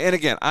 And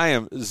again, I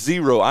am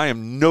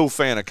no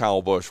fan of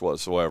Kyle Busch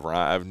whatsoever.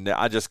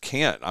 I just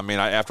can't.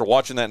 After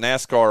watching that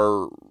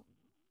NASCAR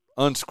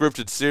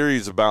unscripted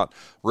series about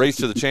Race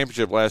to the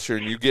Championship last year,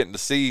 and you getting to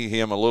see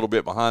him a little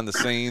bit behind the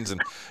scenes,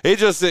 and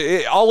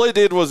all it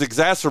did was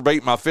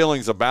exacerbate my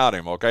feelings about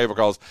him, okay,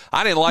 because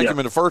I didn't like him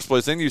in the first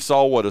place. Then you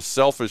saw what a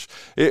selfish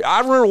I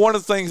remember one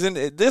of the things, and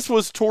this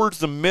was towards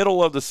the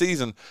middle of the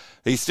season,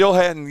 he still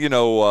hadn't,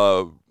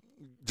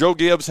 Joe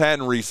Gibbs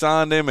hadn't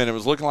re-signed him, and it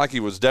was looking like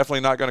he was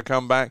definitely not going to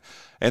come back.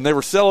 And they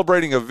were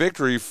celebrating a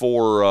victory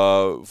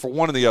for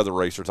one of the other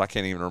racers. I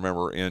can't even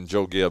remember, in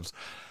Joe Gibbs.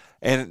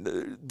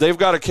 And they've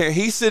got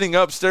he's sitting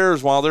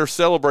upstairs while they're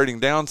celebrating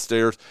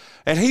downstairs,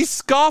 and he's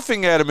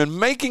scoffing at him and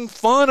making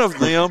fun of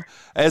them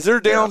as they're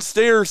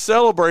downstairs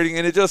celebrating.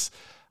 And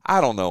I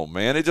don't know,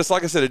 man. It just,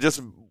 like I said,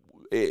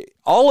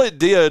 all it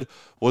did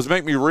was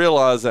make me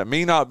realize that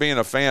me not being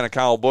a fan of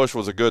Kyle Busch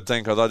was a good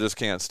thing, because I just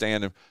can't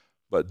stand him.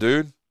 But,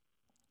 dude,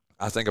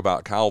 I think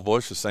about Kyle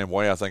Busch the same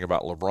way I think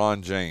about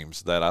LeBron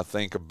James, that I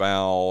think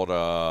about,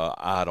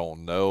 I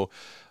don't know.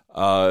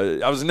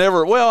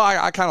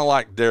 I kind of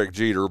like Derek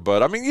Jeter,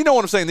 but, you know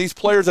what I'm saying? These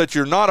players that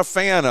you're not a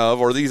fan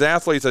of, or these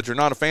athletes that you're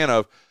not a fan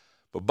of,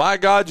 but by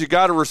God, you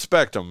got to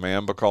respect him,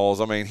 man, because,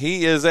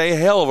 he is a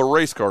hell of a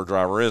race car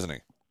driver, isn't he?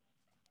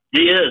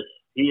 He is.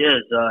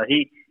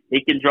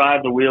 He can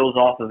drive the wheels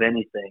off of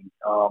anything,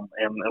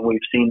 and we've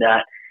seen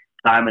that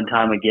time and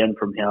time again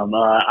from him.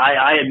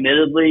 I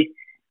admittedly,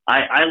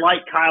 I like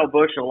Kyle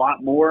Busch a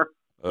lot more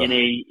in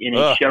a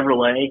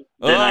Chevrolet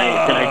than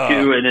I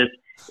do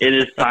in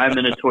his time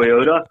in a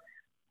Toyota.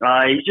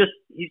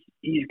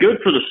 He's good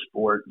for the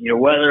sport.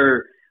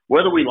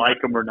 Whether we like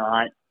him or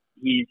not,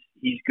 he's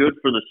good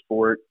for the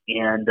sport,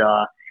 and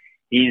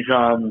he's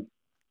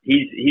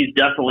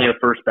definitely a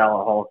first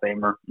ballot Hall of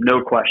Famer,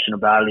 no question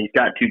about it. He's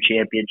got 2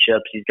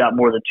 championships. He's got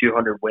more than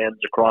 200 wins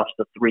across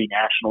the 3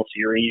 national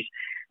series,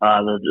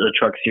 the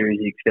Truck Series,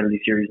 the Xfinity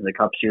Series, and the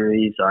Cup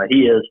Series.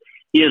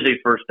 He is a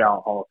first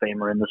ballot Hall of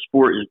Famer, and the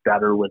sport is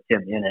better with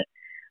him in it.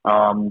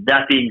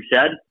 That being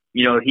said,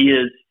 he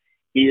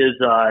is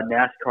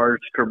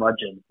NASCAR's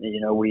curmudgeon.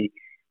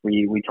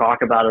 We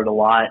talk about it a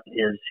lot.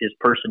 His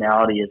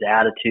personality, his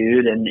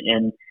attitude,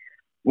 and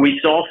we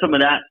saw some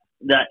of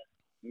that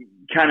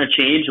kind of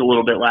change a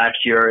little bit last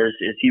year as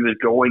he was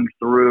going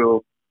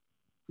through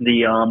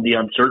the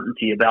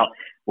uncertainty about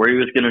where he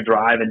was going to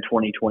drive in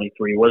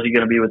 2023. Was he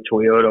going to be with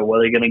Toyota?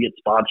 Was he going to get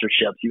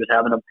sponsorships? He was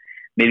having to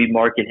maybe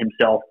market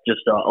himself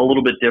just a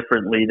little bit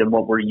differently than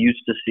what we're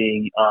used to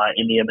seeing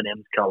in the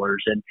M&M's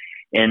colors.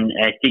 And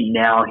I think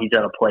now he's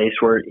at a place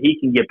where he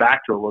can get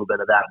back to a little bit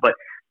of that. But,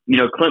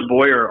 Clint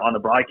Boyer on the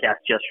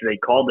broadcast yesterday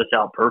called this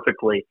out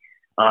perfectly.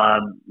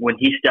 When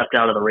he stepped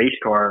out of the race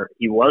car,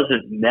 he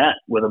wasn't met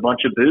with a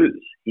bunch of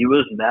boos. He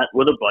was met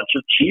with a bunch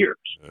of cheers.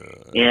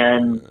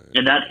 And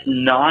that's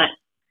not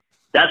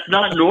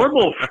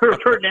normal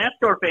for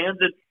NASCAR fans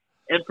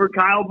and for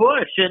Kyle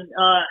Busch. And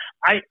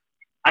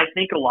I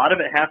think a lot of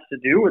it has to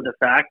do with the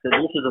fact that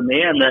this is a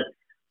man that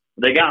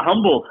they got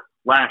humbled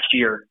last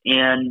year,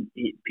 and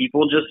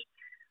people just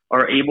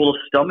are able to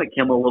stomach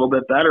him a little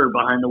bit better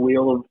behind the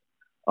wheel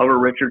of a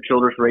Richard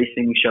Childress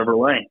Racing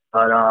Chevrolet.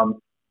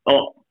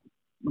 But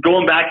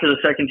going back to the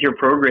second-tier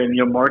program,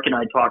 Mark and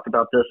I talked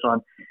about this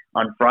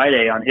on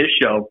Friday on his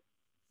show.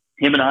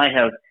 Him and I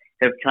have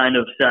kind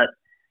of set,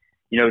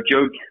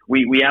 Joe.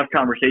 We have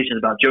conversations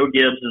about Joe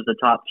Gibbs is the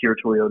top-tier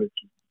Toyota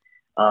team.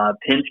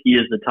 Penske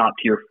is the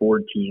top-tier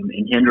Ford team,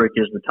 and Hendrick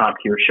is the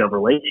top-tier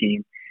Chevrolet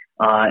team.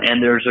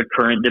 And there's a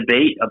current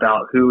debate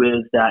about who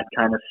is that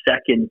kind of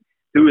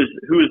who is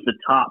the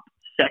top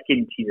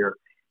second-tier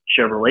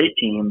Chevrolet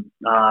team.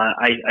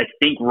 I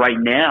think right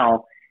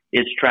now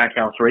it's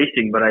Trackhouse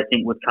Racing, but I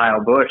think with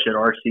Kyle Busch at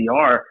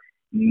RCR,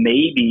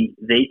 maybe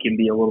they can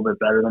be a little bit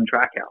better than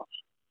Trackhouse.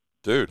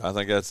 Dude, I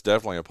think that's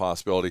definitely a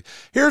possibility.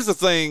 Here's the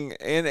thing,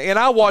 and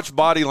I watch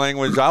body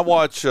language. I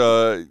watch,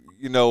 the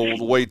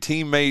way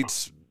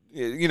teammates,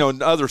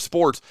 in other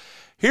sports.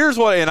 Here's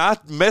what, and I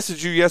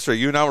messaged you yesterday.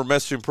 You and I were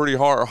messaging pretty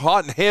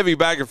hot and heavy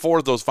back and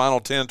forth those final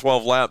 10,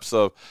 12 laps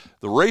of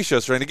the race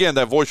yesterday. And again,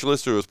 that voice you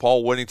listen to is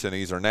Paul Whittington.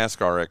 He's our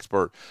NASCAR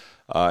expert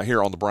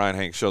here on the Brian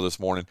Hanks Show this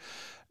morning.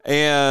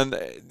 And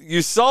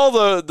you saw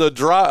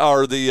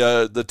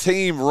the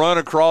team run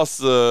across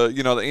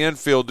the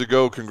infield to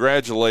go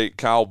congratulate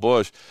Kyle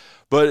Busch.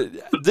 But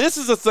this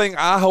is a thing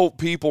I hope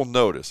people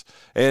notice.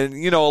 And,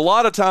 a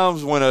lot of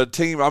times when a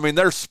team,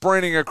 they're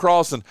sprinting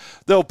across and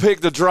they'll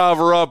pick the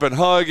driver up and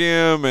hug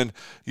him and,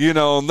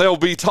 and they'll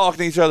be talking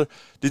to each other.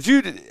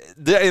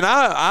 And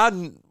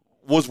I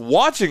was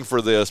watching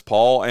for this,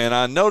 Paul, and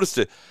I noticed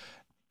it.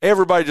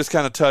 Everybody just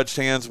kind of touched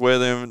hands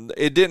with him.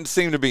 It didn't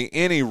seem to be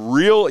any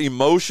real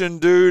emotion,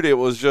 dude. It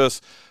was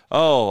just,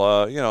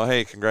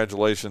 hey,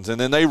 congratulations. And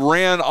then they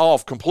ran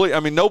off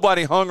completely.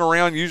 Nobody hung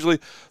around. Usually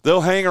they'll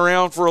hang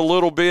around for a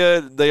little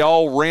bit. They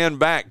all ran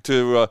back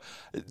to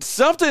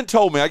something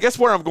told me, I guess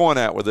where I'm going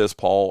at with this,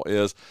 Paul,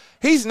 is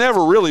he's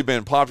never really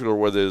been popular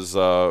with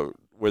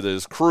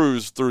his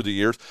crews through the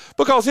years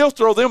because he'll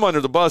throw them under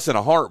the bus in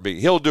a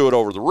heartbeat. He'll do it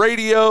over the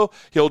radio.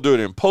 He'll do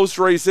it in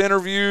post-race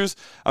interviews.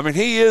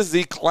 He is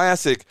the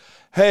classic,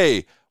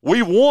 hey,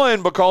 we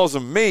won because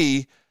of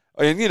me.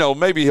 And,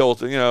 maybe he'll,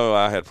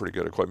 I had pretty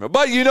good equipment.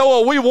 But you know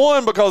what? We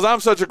won because I'm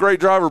such a great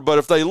driver. But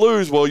if they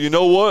lose, well, you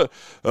know what?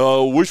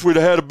 Wish we'd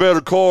have had a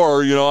better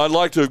car. I'd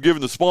like to have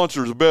given the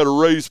sponsors a better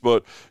race,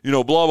 but,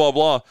 blah, blah,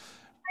 blah.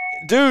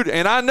 Dude,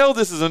 and I know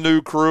this is a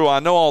new crew. I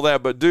know all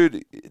that. But,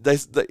 dude,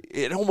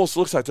 it almost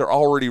looks like they're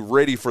already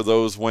ready for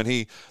those when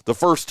the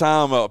first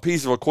time a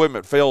piece of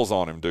equipment fails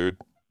on him, dude.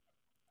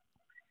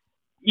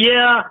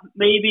 Yeah,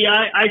 maybe.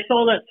 I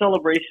saw that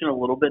celebration a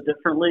little bit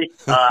differently.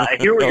 I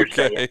hear what you're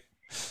saying.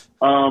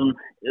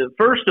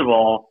 First of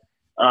all,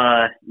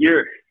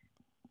 you're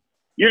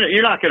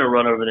not going to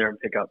run over there and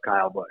pick up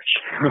Kyle Busch.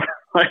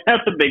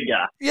 That's a big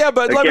guy. Yeah,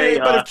 but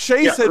if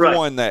Chase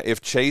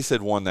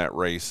had won that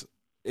race,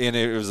 and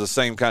it was the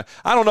same kind,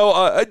 I don't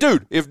know,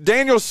 dude. If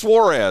Daniel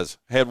Suarez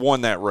had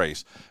won that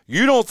race,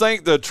 you don't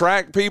think the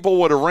track people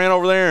would have ran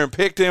over there and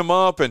picked him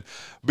up and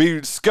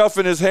be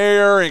scuffing his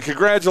hair and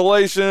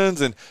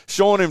congratulations and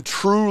showing him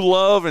true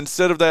love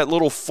instead of that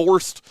little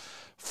forced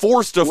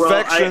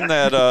affection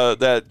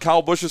that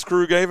Kyle Busch's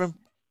crew gave him?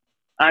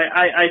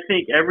 I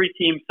think every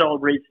team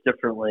celebrates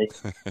differently.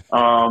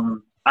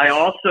 I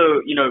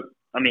also,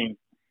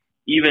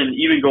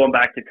 even going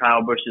back to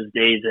Kyle Busch's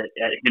days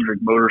at Hendrick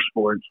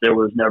Motorsports, there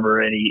was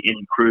never any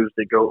crews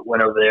that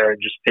went over there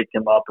and just picked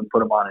him up and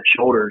put him on his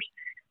shoulders.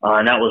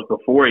 And that was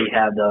before he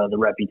had the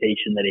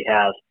reputation that he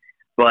has.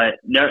 But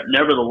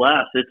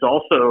nevertheless, it's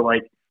also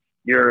like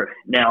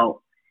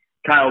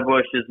Kyle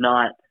Busch is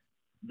not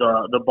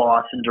the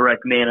boss and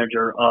direct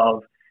manager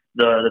of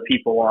the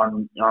people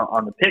on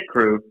the pit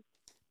crew,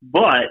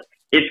 but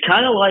it's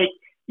kind of like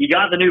you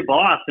got the new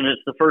boss and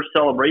it's the first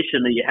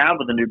celebration that you have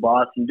with the new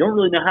boss and you don't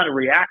really know how to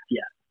react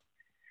yet.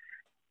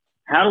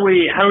 How do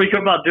we go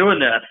about doing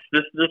this?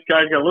 This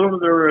guy's got a little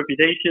bit of a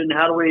reputation.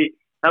 How do we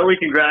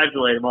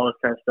congratulate him? All this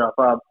kind of stuff.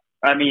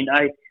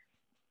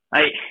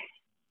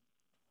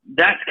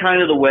 That's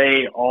kind of the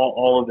way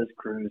all of his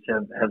crews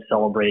have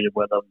celebrated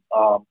with him.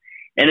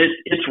 And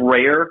it's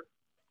rare.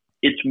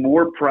 It's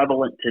more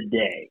prevalent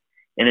today,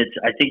 and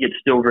I think it's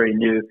still very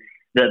new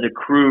that the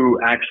crew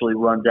actually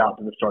runs out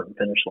to the start and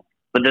finish line.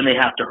 But then they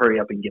have to hurry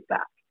up and get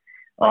back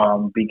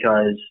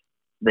because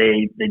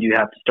they do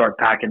have to start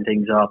packing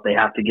things up. They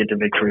have to get to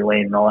victory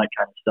lane and all that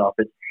kind of stuff.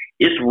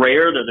 It's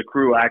rare that the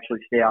crew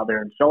actually stay out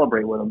there and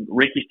celebrate with them.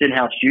 Ricky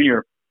Stenhouse Jr.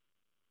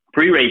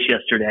 pre-race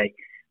yesterday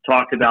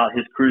talked about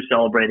his crew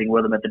celebrating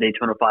with him at the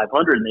Daytona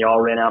 500, and they all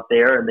ran out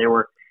there and they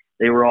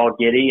were all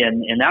giddy,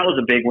 and that was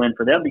a big win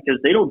for them because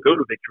they don't go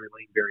to victory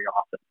lane very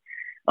often.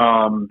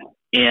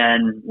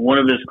 And one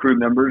of his crew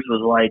members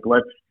was like,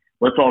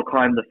 let's all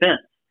climb the fence.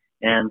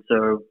 And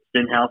so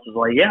Stenhouse was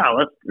like, yeah,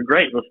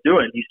 great, let's do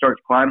it. He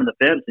starts climbing the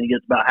fence and he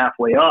gets about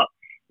halfway up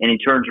and he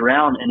turns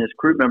around and his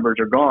crew members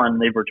are gone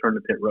and they've returned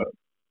to pit road.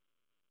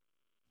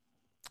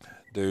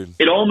 Dude,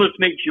 it almost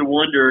makes you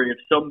wonder if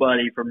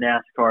somebody from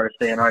NASCAR is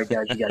saying, all right,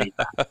 guys, you got to eat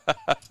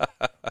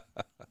that.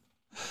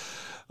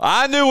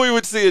 I knew we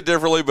would see it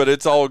differently, but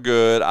it's all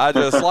good. I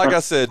just, like I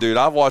said, dude,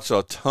 I've watched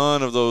a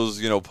ton of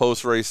those,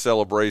 post-race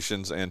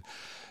celebrations, and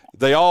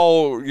they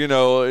all,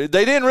 they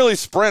didn't really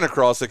sprint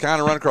across. They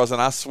kind of run across,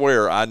 and I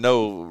swear, I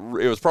know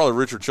it was probably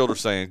Richard Childress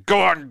saying, go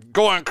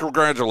on,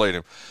 congratulate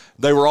him.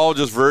 They were all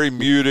just very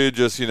muted,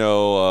 just,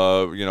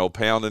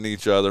 pounding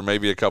each other,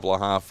 maybe a couple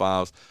of high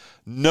fives.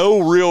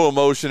 No real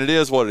emotion. It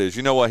is what it is.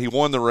 You know what? He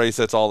won the race.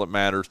 That's all that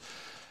matters.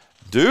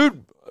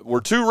 Dude,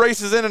 we're 2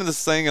 races into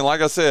this thing, and like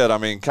I said,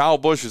 Kyle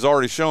Busch has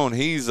already shown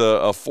he's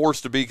a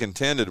force to be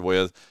contended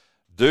with.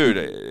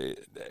 Dude,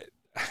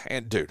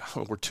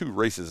 we're 2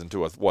 races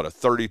into a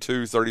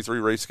 32, 33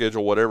 race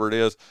schedule, whatever it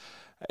is.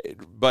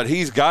 but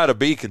he's got to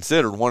be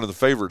considered one of the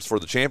favorites for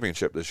the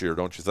championship this year,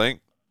 don't you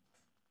think?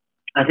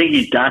 I think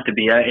he's got to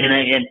be.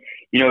 And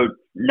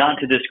not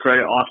to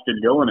discredit Austin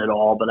Dillon at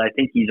all, but I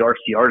think he's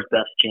RCR's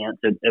best chance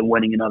at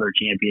winning another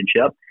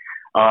championship.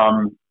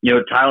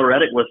 Tyler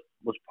Reddick was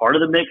part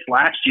of the mix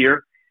last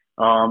year.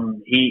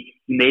 He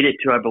made it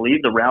to, I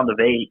believe, the round of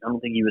 8. I don't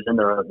think he was in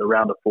the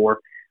round of 4.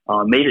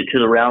 Made it to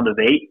the round of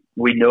 8.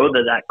 We know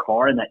that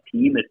car and that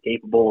team is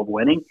capable of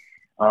winning.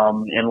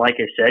 And like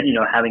I said,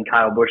 having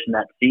Kyle Busch in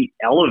that seat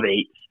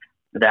elevates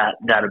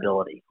that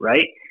ability,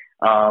 right?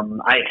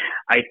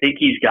 I think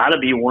he's got to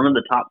be one of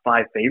the top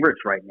 5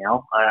 favorites right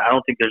now. I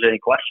don't think there's any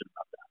question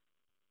about that.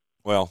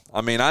 Well,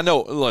 I mean, I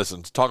know.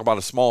 Listen, talk about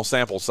a small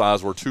sample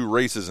size. We're 2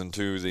 races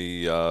into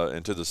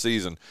the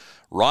season.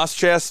 Ross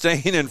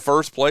Chastain in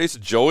first place.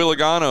 Joey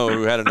Logano,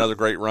 who had another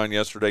great run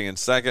yesterday, in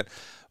second.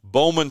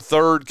 Bowman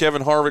third.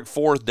 Kevin Harvick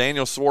fourth.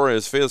 Daniel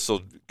Suarez fifth.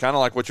 So kind of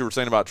like what you were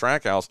saying about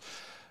Trackhouse.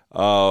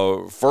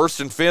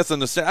 First and fifth in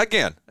the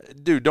again,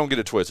 dude, don't get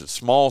it twisted.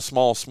 Small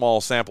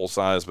sample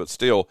size, but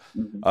still,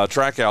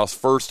 Trackhouse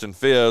first and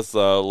fifth.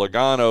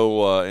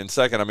 Logano in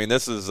second. I mean,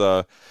 this is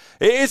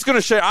it's going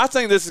to share. I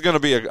think this is going to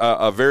be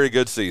a very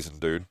good season,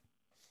 dude.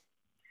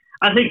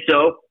 I think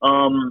so.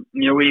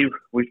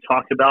 We've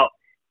talked about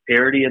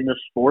parity in this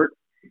sport,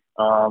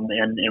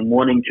 and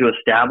wanting to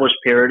establish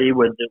parity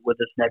with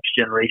this next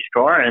gen race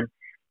car, and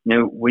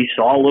we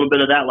saw a little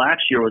bit of that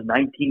last year with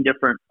 19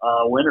 different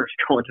winners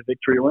going to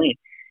victory lane.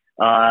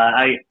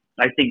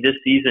 I think this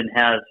season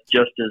has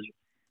just as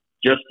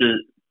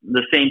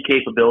the same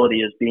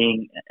capability as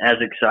being as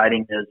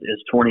exciting as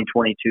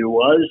 2022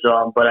 was.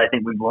 But I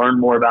think we've learned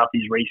more about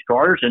these race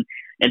cars, and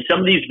some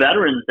of these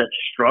veterans that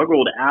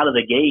struggled out of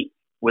the gate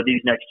with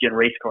these next gen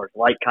race cars,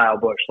 like Kyle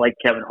Busch, like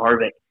Kevin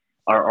Harvick,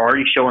 are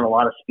already showing a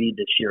lot of speed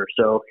this year.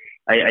 So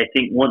I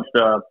think once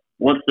the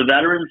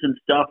veterans and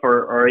stuff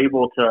are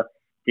able to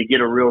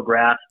get a real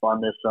grasp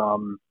on this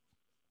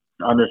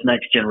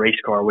next gen race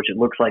car, which it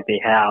looks like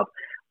they have,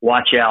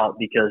 watch out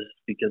because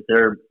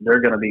they're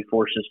going to be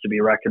forces to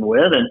be reckoned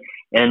with.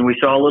 And we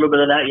saw a little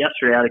bit of that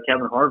yesterday out of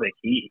Kevin Harvick.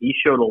 He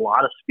showed a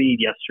lot of speed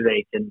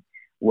yesterday and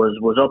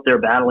was up there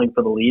battling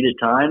for the lead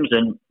at times.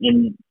 And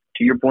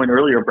to your point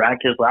earlier, Brad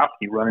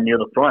Keselowski running near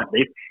the front.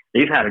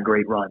 They've had a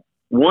great run.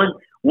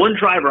 One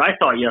driver I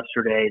thought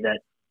yesterday that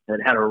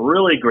had a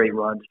really great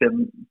run,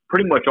 spent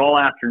pretty much all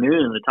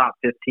afternoon in the top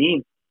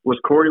 15, was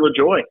Corey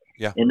LaJoie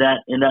in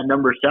that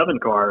number 7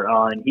 car.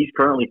 And he's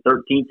currently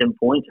 13th in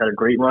points, had a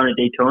great run at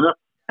Daytona,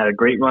 had a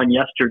great run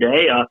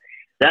yesterday.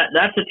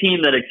 That's a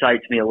team that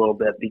excites me a little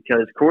bit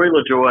because Corey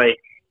LaJoie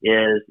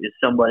is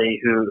somebody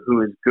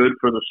who is good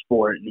for the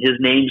sport. And his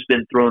name's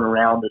been thrown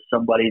around as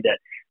somebody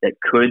that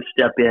could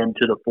step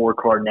into the 4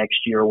 car next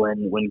year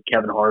when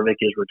Kevin Harvick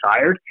is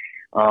retired.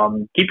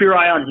 Keep your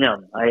eye on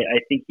him. I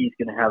think he's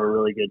going to have a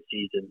really good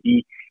season.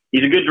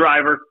 He's a good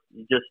driver.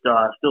 He's just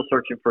still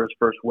searching for his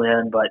first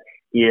win, but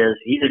he is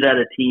at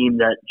a team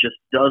that just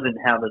doesn't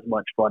have as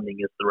much funding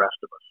as the rest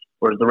of us,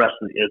 or the rest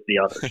of the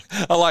others.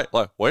 I like.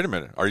 Wait a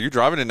minute. Are you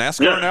driving in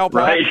NASCAR now,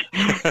 Paul? Right.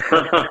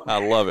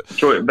 I love it.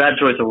 Bad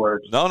choice of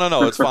words. No,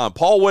 it's fine.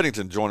 Paul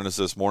Whittington joining us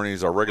this morning.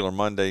 He's our regular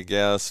Monday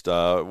guest.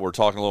 We're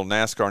talking a little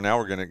NASCAR now.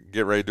 We're going to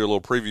get ready to do a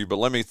little preview, but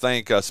let me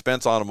thank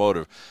Spence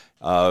Automotive.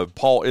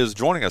 Paul is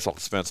joining us on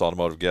the Spence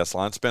Automotive guest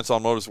line. Spence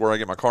Automotive is where I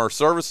get my car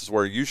service. Is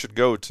where you should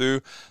go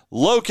to.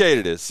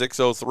 Located at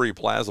 603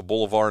 Plaza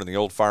Boulevard in the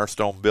old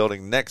Firestone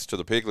building next to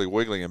the Piggly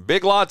Wiggly and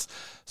Big Lots.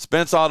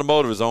 Spence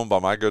Automotive is owned by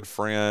my good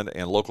friend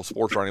and local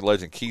sports writing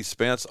legend Keith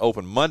Spence.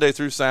 Open Monday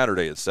through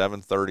Saturday at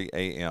 7:30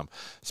 a.m.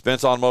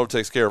 Spence Automotive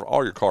takes care of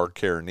all your car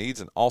care needs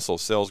and also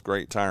sells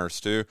great tires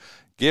too.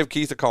 Give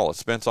Keith a call at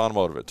Spence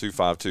Automotive at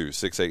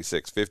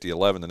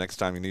 252-686-5011 the next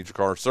time you need your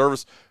car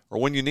service or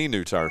when you need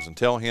new tires, and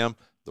tell him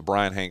the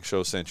Brian Hank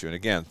Show sent you. And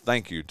again,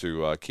 thank you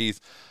to Keith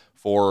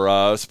for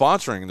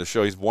sponsoring the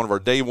show. He's one of our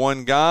day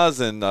one guys,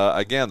 and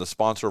again, the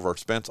sponsor of our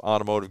Spence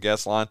Automotive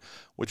guest line,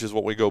 which is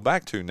what we go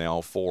back to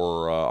now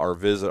for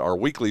our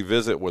weekly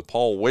visit with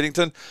Paul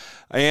Whittington.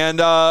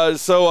 And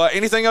so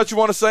anything else you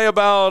want to say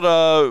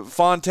about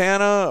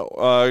Fontana?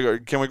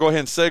 Can we go ahead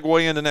and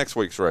segue into next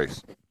week's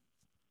race?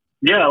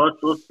 Yeah,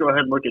 let's go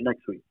ahead and look at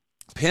next week.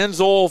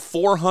 Pennzoil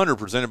 400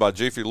 presented by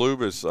Jiffy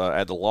Lube is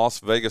at the Las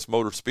Vegas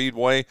Motor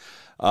Speedway.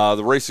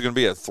 The race is going to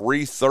be at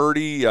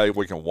 3:30.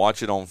 We can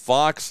watch it on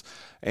Fox.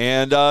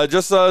 And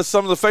just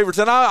some of the favorites.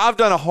 And I've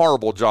done a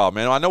horrible job,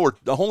 man. I know we're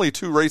only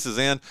 2 races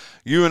in.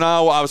 You and I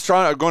was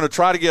going to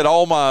try to get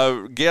all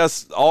my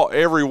guests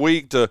every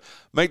week to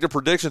make the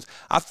predictions.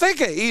 I think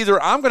either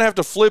I'm going to have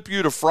to flip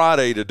you to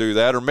Friday to do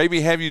that, or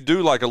maybe have you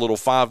do like a little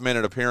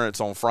 5-minute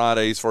appearance on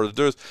Fridays for the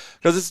dudes,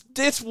 because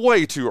it's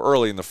way too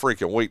early in the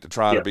freaking week to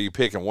try to be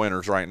picking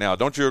winners right now.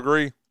 Don't you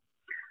agree?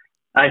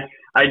 I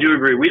do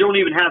agree. We don't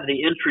even have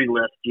the entry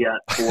list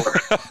yet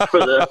for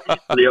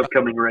the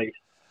upcoming race.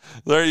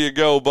 There you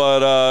go.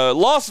 But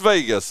Las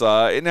Vegas.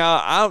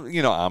 Now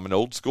I'm an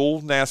old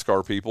school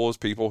NASCAR people, as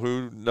people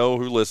who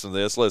listen to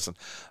this. Listen,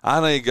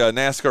 I think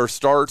NASCAR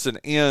starts and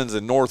ends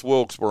in North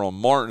Wilkesboro, and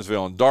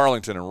Martinsville, and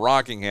Darlington, and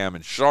Rockingham,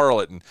 and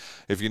Charlotte. And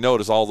if you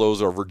notice, all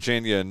those are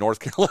Virginia and North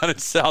Carolina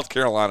and South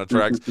Carolina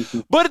tracks.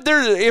 But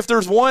if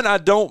there's one I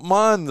don't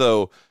mind,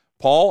 though,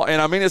 Paul,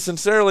 and I mean it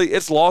sincerely,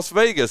 it's Las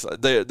Vegas.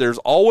 There's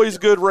always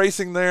good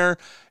racing there.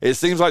 It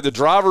seems like the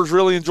drivers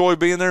really enjoy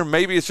being there.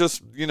 Maybe it's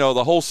just,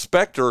 the whole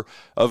specter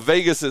of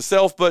Vegas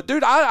itself. But,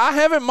 dude, I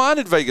haven't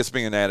minded Vegas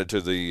being added to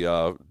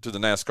the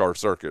NASCAR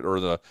circuit or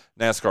the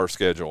NASCAR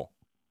schedule.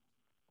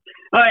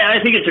 I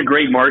think it's a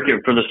great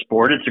market for the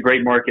sport. It's a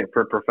great market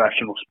for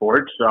professional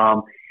sports.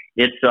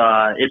 It's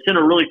in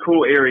a really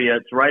cool area.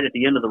 It's right at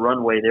the end of the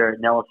runway there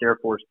at Nellis Air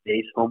Force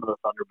Base, home of the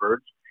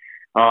Thunderbirds.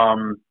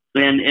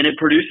 And it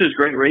produces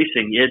great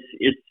racing.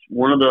 It's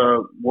one of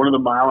the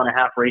 1.5 mile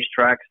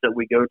racetracks that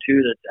we go to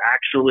that's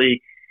actually,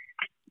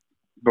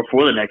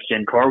 before the next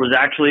gen car, was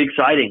actually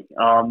exciting.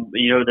 The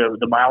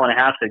 1.5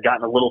 miles had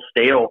gotten a little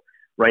stale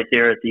right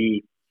there at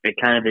the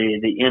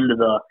end of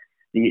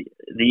the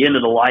end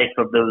of the life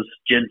of those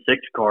Gen 6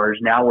 cars.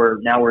 Now we're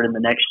in the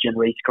next gen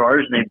race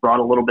cars, and they've brought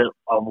a little bit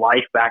of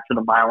life back to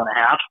the 1.5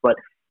 miles. But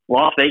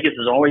Las Vegas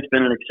has always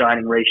been an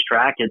exciting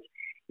racetrack.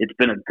 It's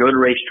been a good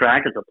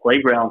racetrack. It's a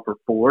playground for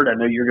Ford. I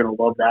know you're going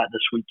to love that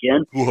this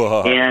weekend.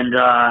 Whoa. And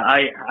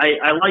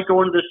I like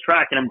going to this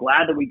track, and I'm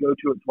glad that we go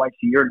to it twice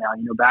a year now.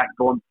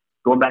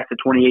 Going back to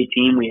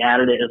 2018, we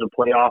added it as a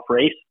playoff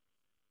race,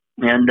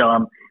 and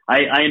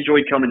I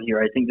enjoy coming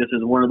here. I think this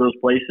is one of those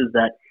places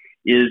that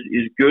is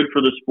good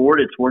for the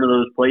sport. It's one of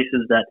those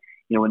places that,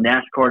 when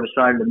NASCAR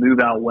decided to move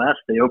out west,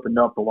 they opened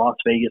up the Las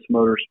Vegas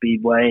Motor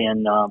Speedway,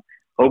 and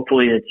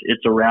hopefully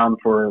it's around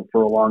for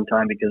a long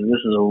time, because this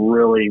is a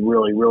really,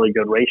 really, really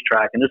good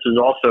racetrack. And this is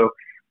also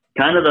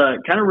kind of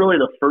really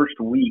the first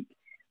week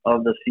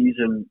of the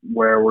season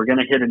where we're going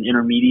to hit an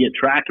intermediate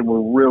track, and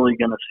we're really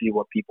going to see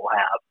what people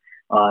have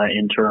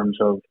in terms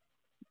of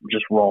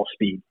just raw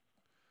speed.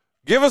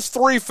 Give us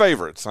 3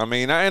 favorites. I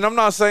mean, and I'm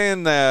not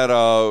saying that,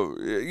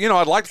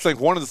 I'd like to think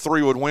one of the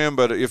 3 would win,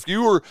 but if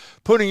you were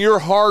putting your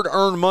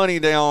hard-earned money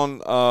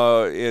down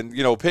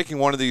and, picking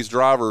one of these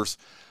drivers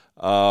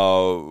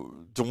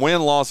to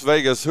win Las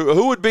Vegas,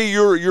 who would be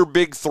your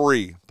big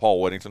 3,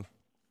 Paul Whittington?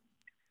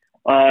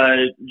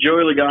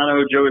 Joey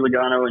Logano, and Joey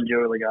Logano.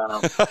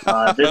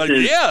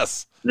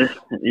 Yes. This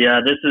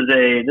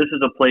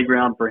is a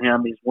playground for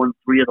him. He's won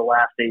 3 of the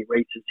last 8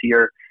 races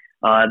here.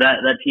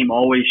 That team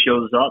always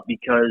shows up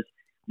because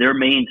their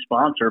main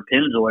sponsor,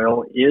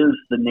 Pennzoil, is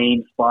the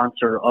main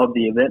sponsor of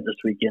the event this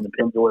weekend, the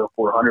Pennzoil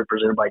 400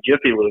 presented by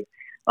Jiffy Lube.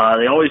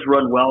 They always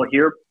run well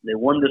here. They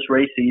won this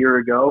race a year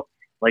ago.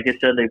 Like I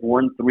said, they've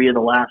won 3 of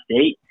the last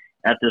 8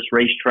 at this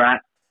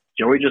racetrack.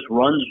 Joey just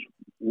runs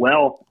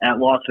well at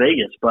Las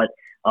Vegas. But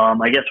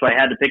I guess if I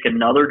had to pick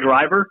another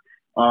driver,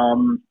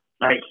 you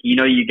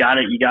got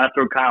to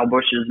throw Kyle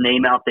Busch's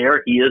name out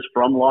there. He is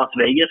from Las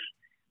Vegas,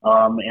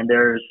 and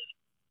there's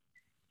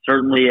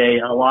certainly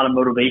a lot of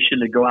motivation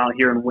to go out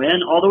here and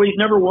win. Although he's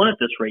never won at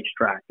this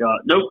racetrack.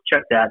 Nope,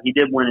 check that. He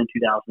did win in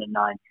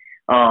 2009,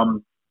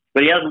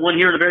 but he hasn't won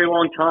here in a very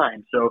long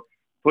time. So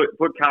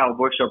put Kyle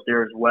Busch up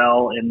there as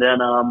well, and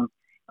then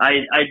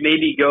I'd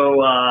maybe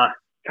go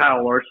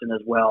Kyle Larson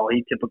as well.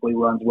 He typically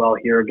runs well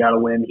here. Got a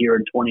win here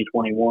in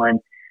 2021.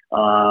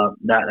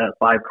 That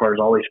 5 car is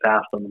always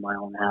fast on the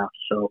 1.5 miles.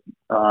 So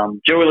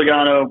Joey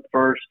Logano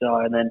first,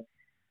 and then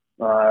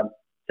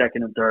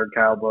second and third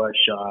Kyle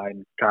Busch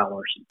and Kyle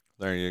Larson.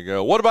 There you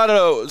go. What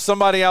about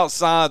somebody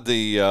outside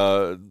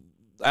the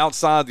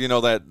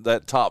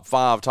that top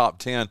 5, top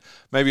 10?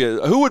 Maybe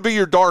who would be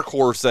your dark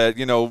horse that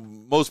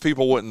most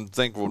people wouldn't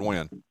think would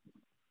win?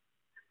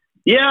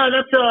 Yeah,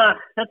 that's a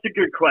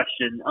good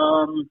question.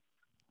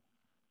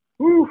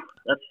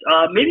 That's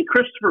maybe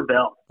Christopher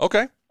Bell.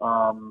 Okay.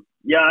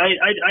 Yeah,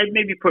 I'd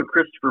maybe put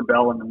Christopher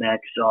Bell in the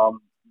mix.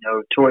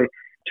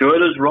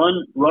 Toyota's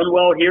run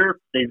well here.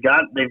 They've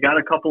got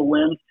a couple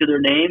wins to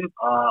their name,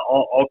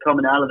 all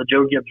coming out of the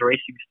Joe Gibbs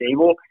Racing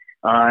stable,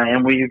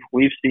 and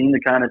we've seen the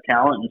kind of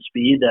talent and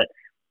speed that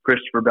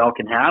Christopher Bell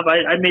can have.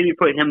 I'd maybe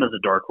put him as a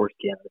dark horse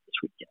candidate this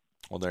weekend.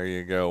 Well, there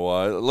you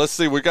go. Let's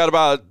see. We've got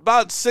about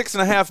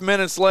 6.5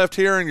 minutes left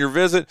here in your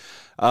visit.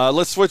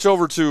 Let's switch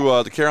over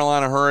to the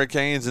Carolina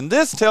Hurricanes, and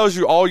this tells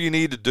you all you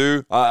need to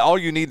do, all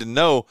you need to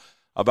know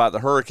about the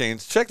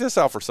Hurricanes. Check this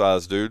out for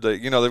size, dude.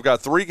 They've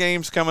got 3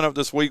 games coming up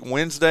this week: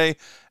 Wednesday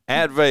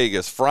at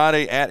Vegas,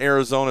 Friday at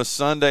Arizona,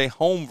 Sunday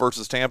home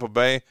versus Tampa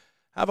Bay.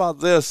 How about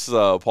this,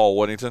 Paul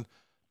Whittington?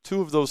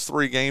 2 of those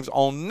 3 games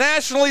on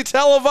nationally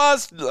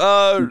televised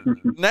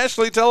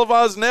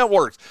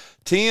networks.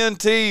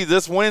 TNT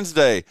this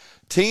Wednesday,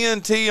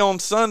 TNT on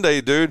Sunday,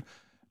 dude.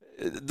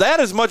 That,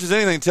 as much as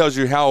anything, tells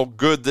you how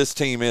good this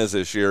team is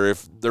this year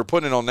if they're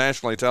putting it on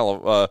nationally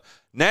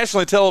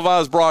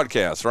televised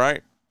broadcasts,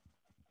 right?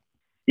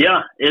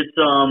 Yeah, it's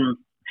I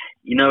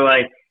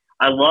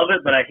love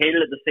it, but I hate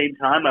it at the same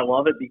time. I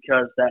love it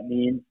because that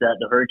means that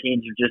the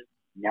Hurricanes are just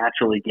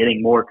naturally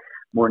getting more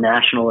more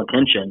national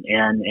attention,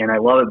 and I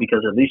love it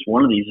because at least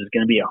one of these is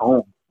going to be at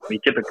home. We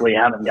typically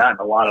haven't gotten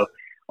a lot of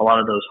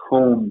those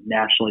home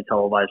nationally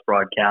televised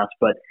broadcasts,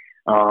 but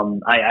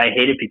I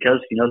hate it because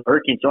the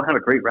Hurricanes don't have a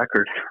great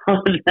record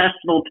on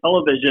national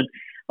television.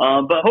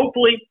 But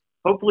hopefully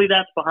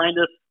that's behind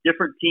us.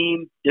 Different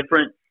team,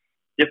 different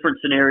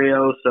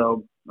scenario.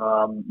 So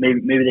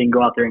maybe they can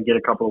go out there and get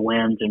a couple of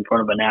wins in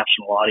front of a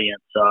national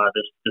audience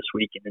this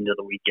week and into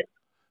the weekend.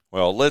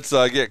 Well, let's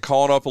get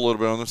caught up a little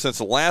bit on them. Since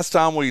the last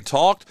time we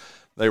talked,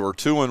 they were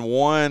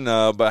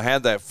 2-1, but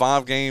had that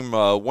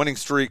 5-game winning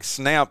streak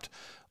snapped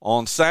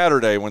on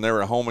Saturday when they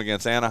were at home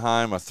against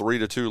Anaheim, a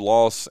 3-2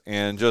 loss,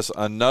 and just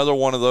another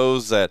one of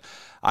those that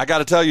I got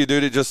to tell you,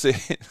 dude,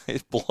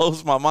 it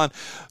blows my mind.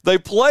 They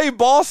play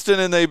Boston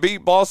and they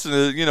beat Boston,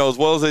 as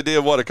well as they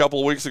did, a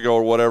couple of weeks ago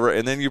or whatever,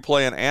 and then you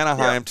play an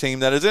Anaheim team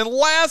that is in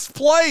last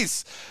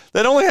place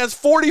that only has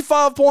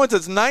 45 points.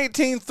 It's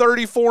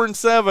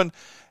 19-34-7.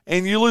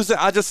 And you lose it.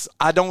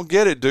 I don't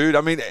get it, dude.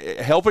 I mean,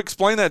 help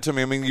explain that to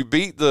me. I mean, you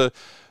beat the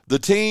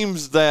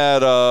teams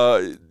that,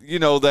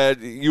 that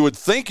you would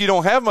think you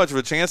don't have much of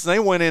a chance, and they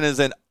went in as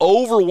an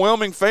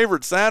overwhelming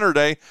favorite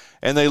Saturday,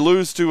 and they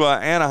lose to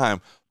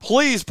Anaheim.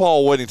 Please,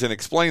 Paul Whittington,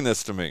 explain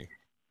this to me.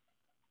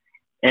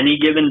 Any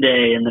given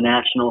day in the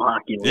National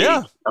Hockey League.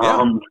 Yeah.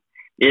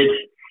 It's,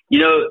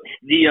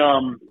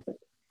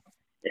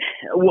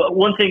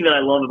 one thing that I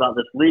love about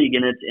this league,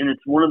 and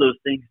it's one of those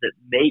things that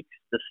makes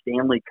the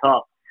Stanley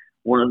Cup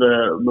one of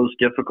the most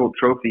difficult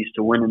trophies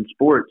to win in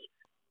sports.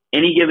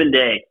 Any given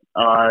day,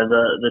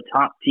 the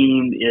top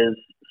team is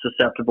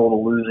susceptible to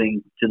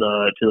losing to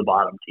the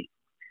bottom team.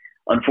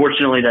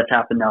 Unfortunately, that's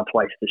happened now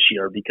twice this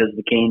year because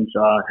the Canes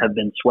have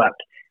been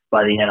swept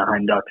by the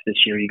Anaheim Ducks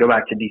this year. You go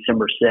back to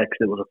December 6th,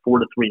 it was a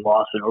 4-3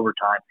 loss in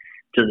overtime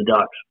to the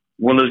Ducks.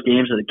 One of those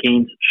games that the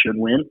Canes should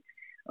win,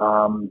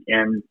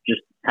 and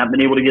just haven't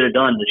been able to get it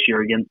done this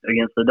year against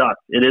the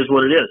Ducks. It is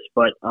what it is,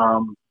 but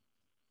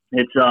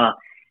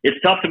it's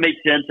tough to make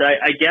sense.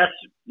 I guess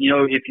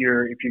if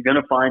you're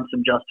going to find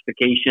some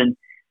justification,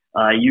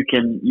 you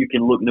can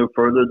look no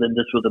further than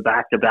this was a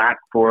back-to-back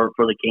for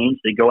the Canes.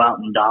 They go out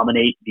and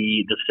dominate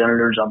the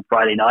Senators on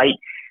Friday night,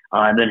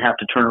 and then have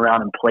to turn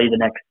around and play the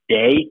next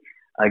day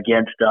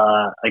against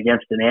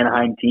an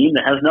Anaheim team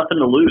that has nothing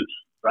to lose.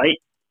 Right?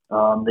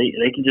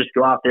 They can just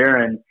go out there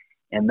and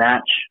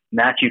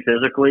match you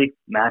physically,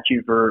 match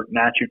you for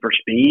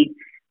speed.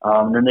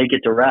 Then they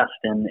get to rest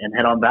and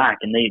head on back,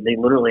 and they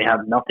literally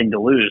have nothing to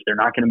lose. They're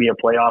not going to be a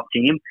playoff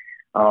team,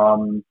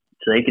 so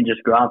they can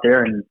just go out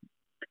there and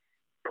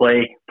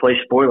play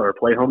spoiler,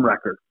 play home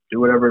record, do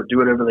whatever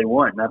they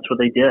want. And that's what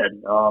they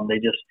did. They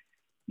just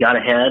got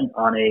ahead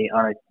on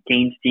a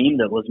Canes team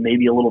that was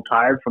maybe a little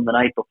tired from the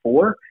night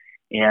before,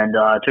 and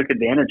took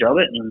advantage of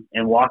it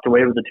and walked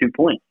away with the 2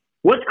 points.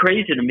 What's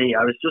crazy to me,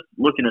 I was just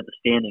looking at the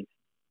standings.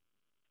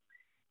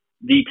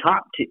 The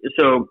top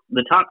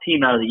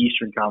team out of the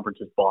Eastern Conference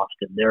is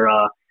Boston. They're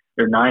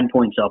 9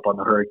 points up on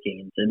the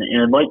Hurricanes, and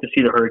I'd like to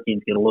see the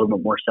Hurricanes get a little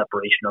bit more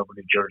separation over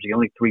New Jersey.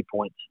 Only 3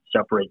 points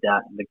separate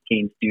that, and the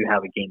Canes do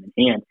have a game in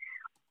hand.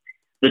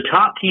 The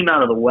top team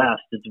out of the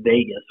West is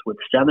Vegas with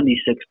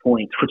 76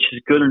 points, which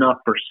is good enough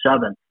for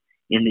 7th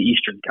in the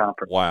Eastern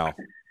Conference. Wow!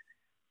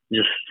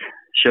 Just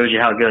shows you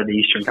how good the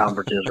Eastern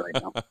Conference is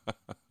right now,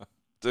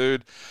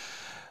 dude.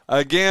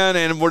 Again,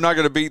 and we're not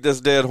going to beat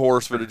this dead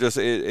horse, but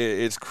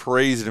it's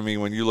crazy to me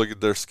when you look at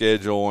their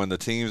schedule and the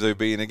teams they've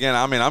beaten. Again,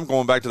 I mean, I'm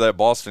going back to that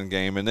Boston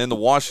game and then the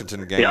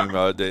Washington game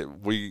that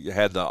we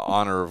had the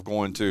honor of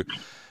going to.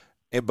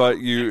 But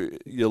you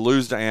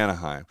lose to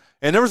Anaheim.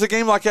 And there was a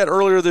game like that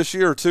earlier this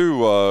year,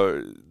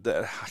 too,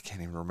 that I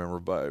can't even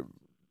remember, but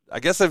I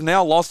guess they've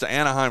now lost to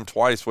Anaheim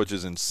twice, which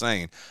is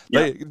insane.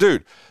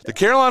 Dude, the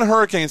Carolina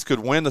Hurricanes could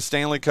win the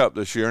Stanley Cup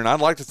this year, and I'd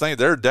like to think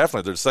they're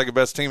the second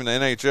best team in the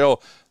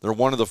NHL. They're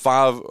one of the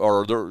 5,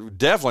 or they're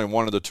definitely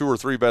one of the 2 or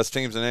 3 best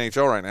teams in the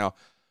NHL right now.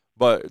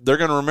 But they're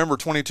going to remember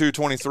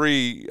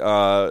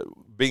 22-23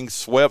 being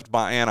swept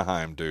by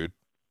Anaheim, dude.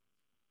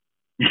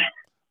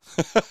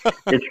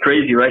 It's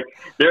crazy, right?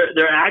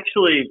 They're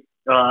actually,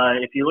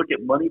 if you look at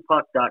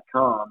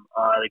moneypuck.com,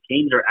 the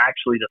Canes are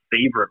actually the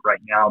favorite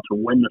right now to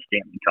win the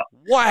Stanley Cup.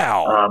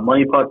 Wow.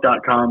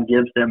 Moneypuck.com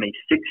gives them a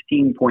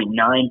 16.9%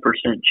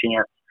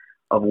 chance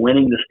of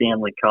winning the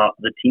Stanley Cup.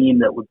 The team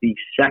that would be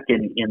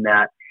second in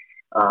that,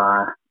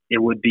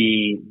 it would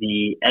be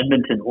the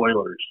Edmonton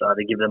Oilers.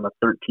 They give them a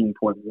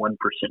 13.1%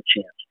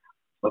 chance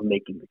of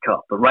making the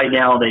Cup. But right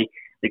now,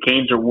 the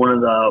Canes are one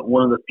of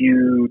the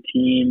few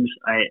teams.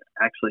 I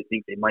actually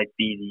think they might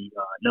be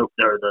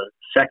they're the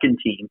second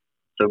team.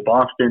 So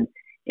Boston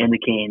and the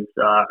Canes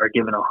are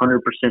given 100%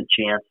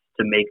 chance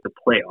to make the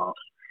playoffs,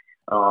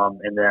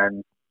 and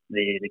then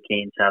the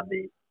Canes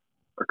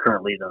are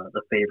currently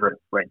the favorite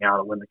right now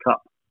to win the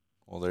Cup.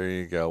 Well, there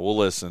you go. Well,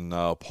 listen,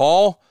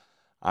 Paul,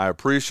 I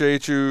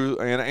appreciate you,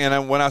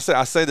 and when I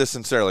say this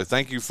sincerely,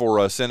 thank you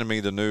for sending me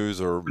the news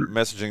or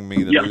messaging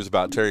me the news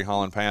about Terry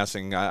Holland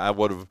passing.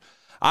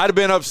 I'd have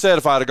been upset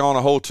if I'd have gone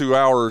a whole 2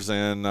 hours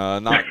and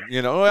not,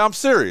 I'm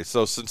serious.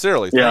 So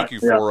sincerely, thank you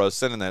for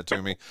sending that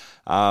to me.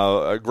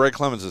 Greg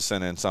Clemens has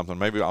sent in something.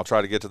 Maybe I'll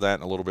try to get to that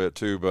in a little bit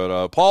too.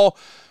 But Paul,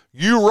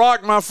 you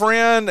rock, my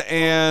friend,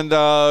 and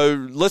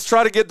let's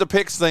try to get the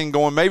picks thing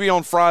going. Maybe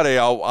on Friday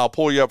I'll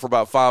pull you up for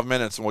about 5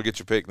 minutes and we'll get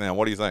you picked then.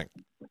 What do you think?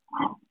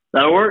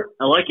 That'll work.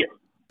 I like it.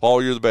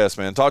 Paul, you're the best,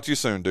 man. Talk to you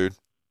soon, dude.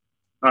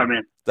 All right,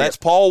 man. That's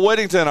Paul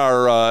Whittington,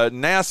 our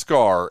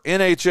NASCAR,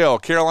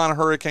 NHL, Carolina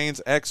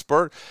Hurricanes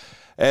expert.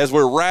 As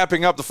we're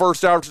wrapping up the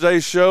first hour of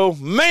today's show,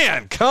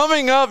 man,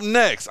 coming up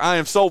next, I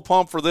am so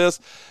pumped for this.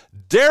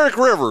 Derek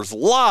Rivers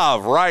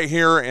live right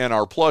here in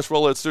our plush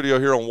well-lit studio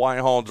here on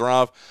Whitehall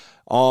Drive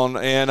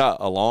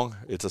along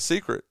It's a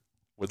Secret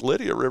with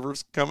Lydia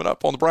Rivers coming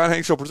up on the Brian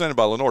Hanks Show presented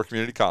by Lenore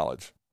Community College.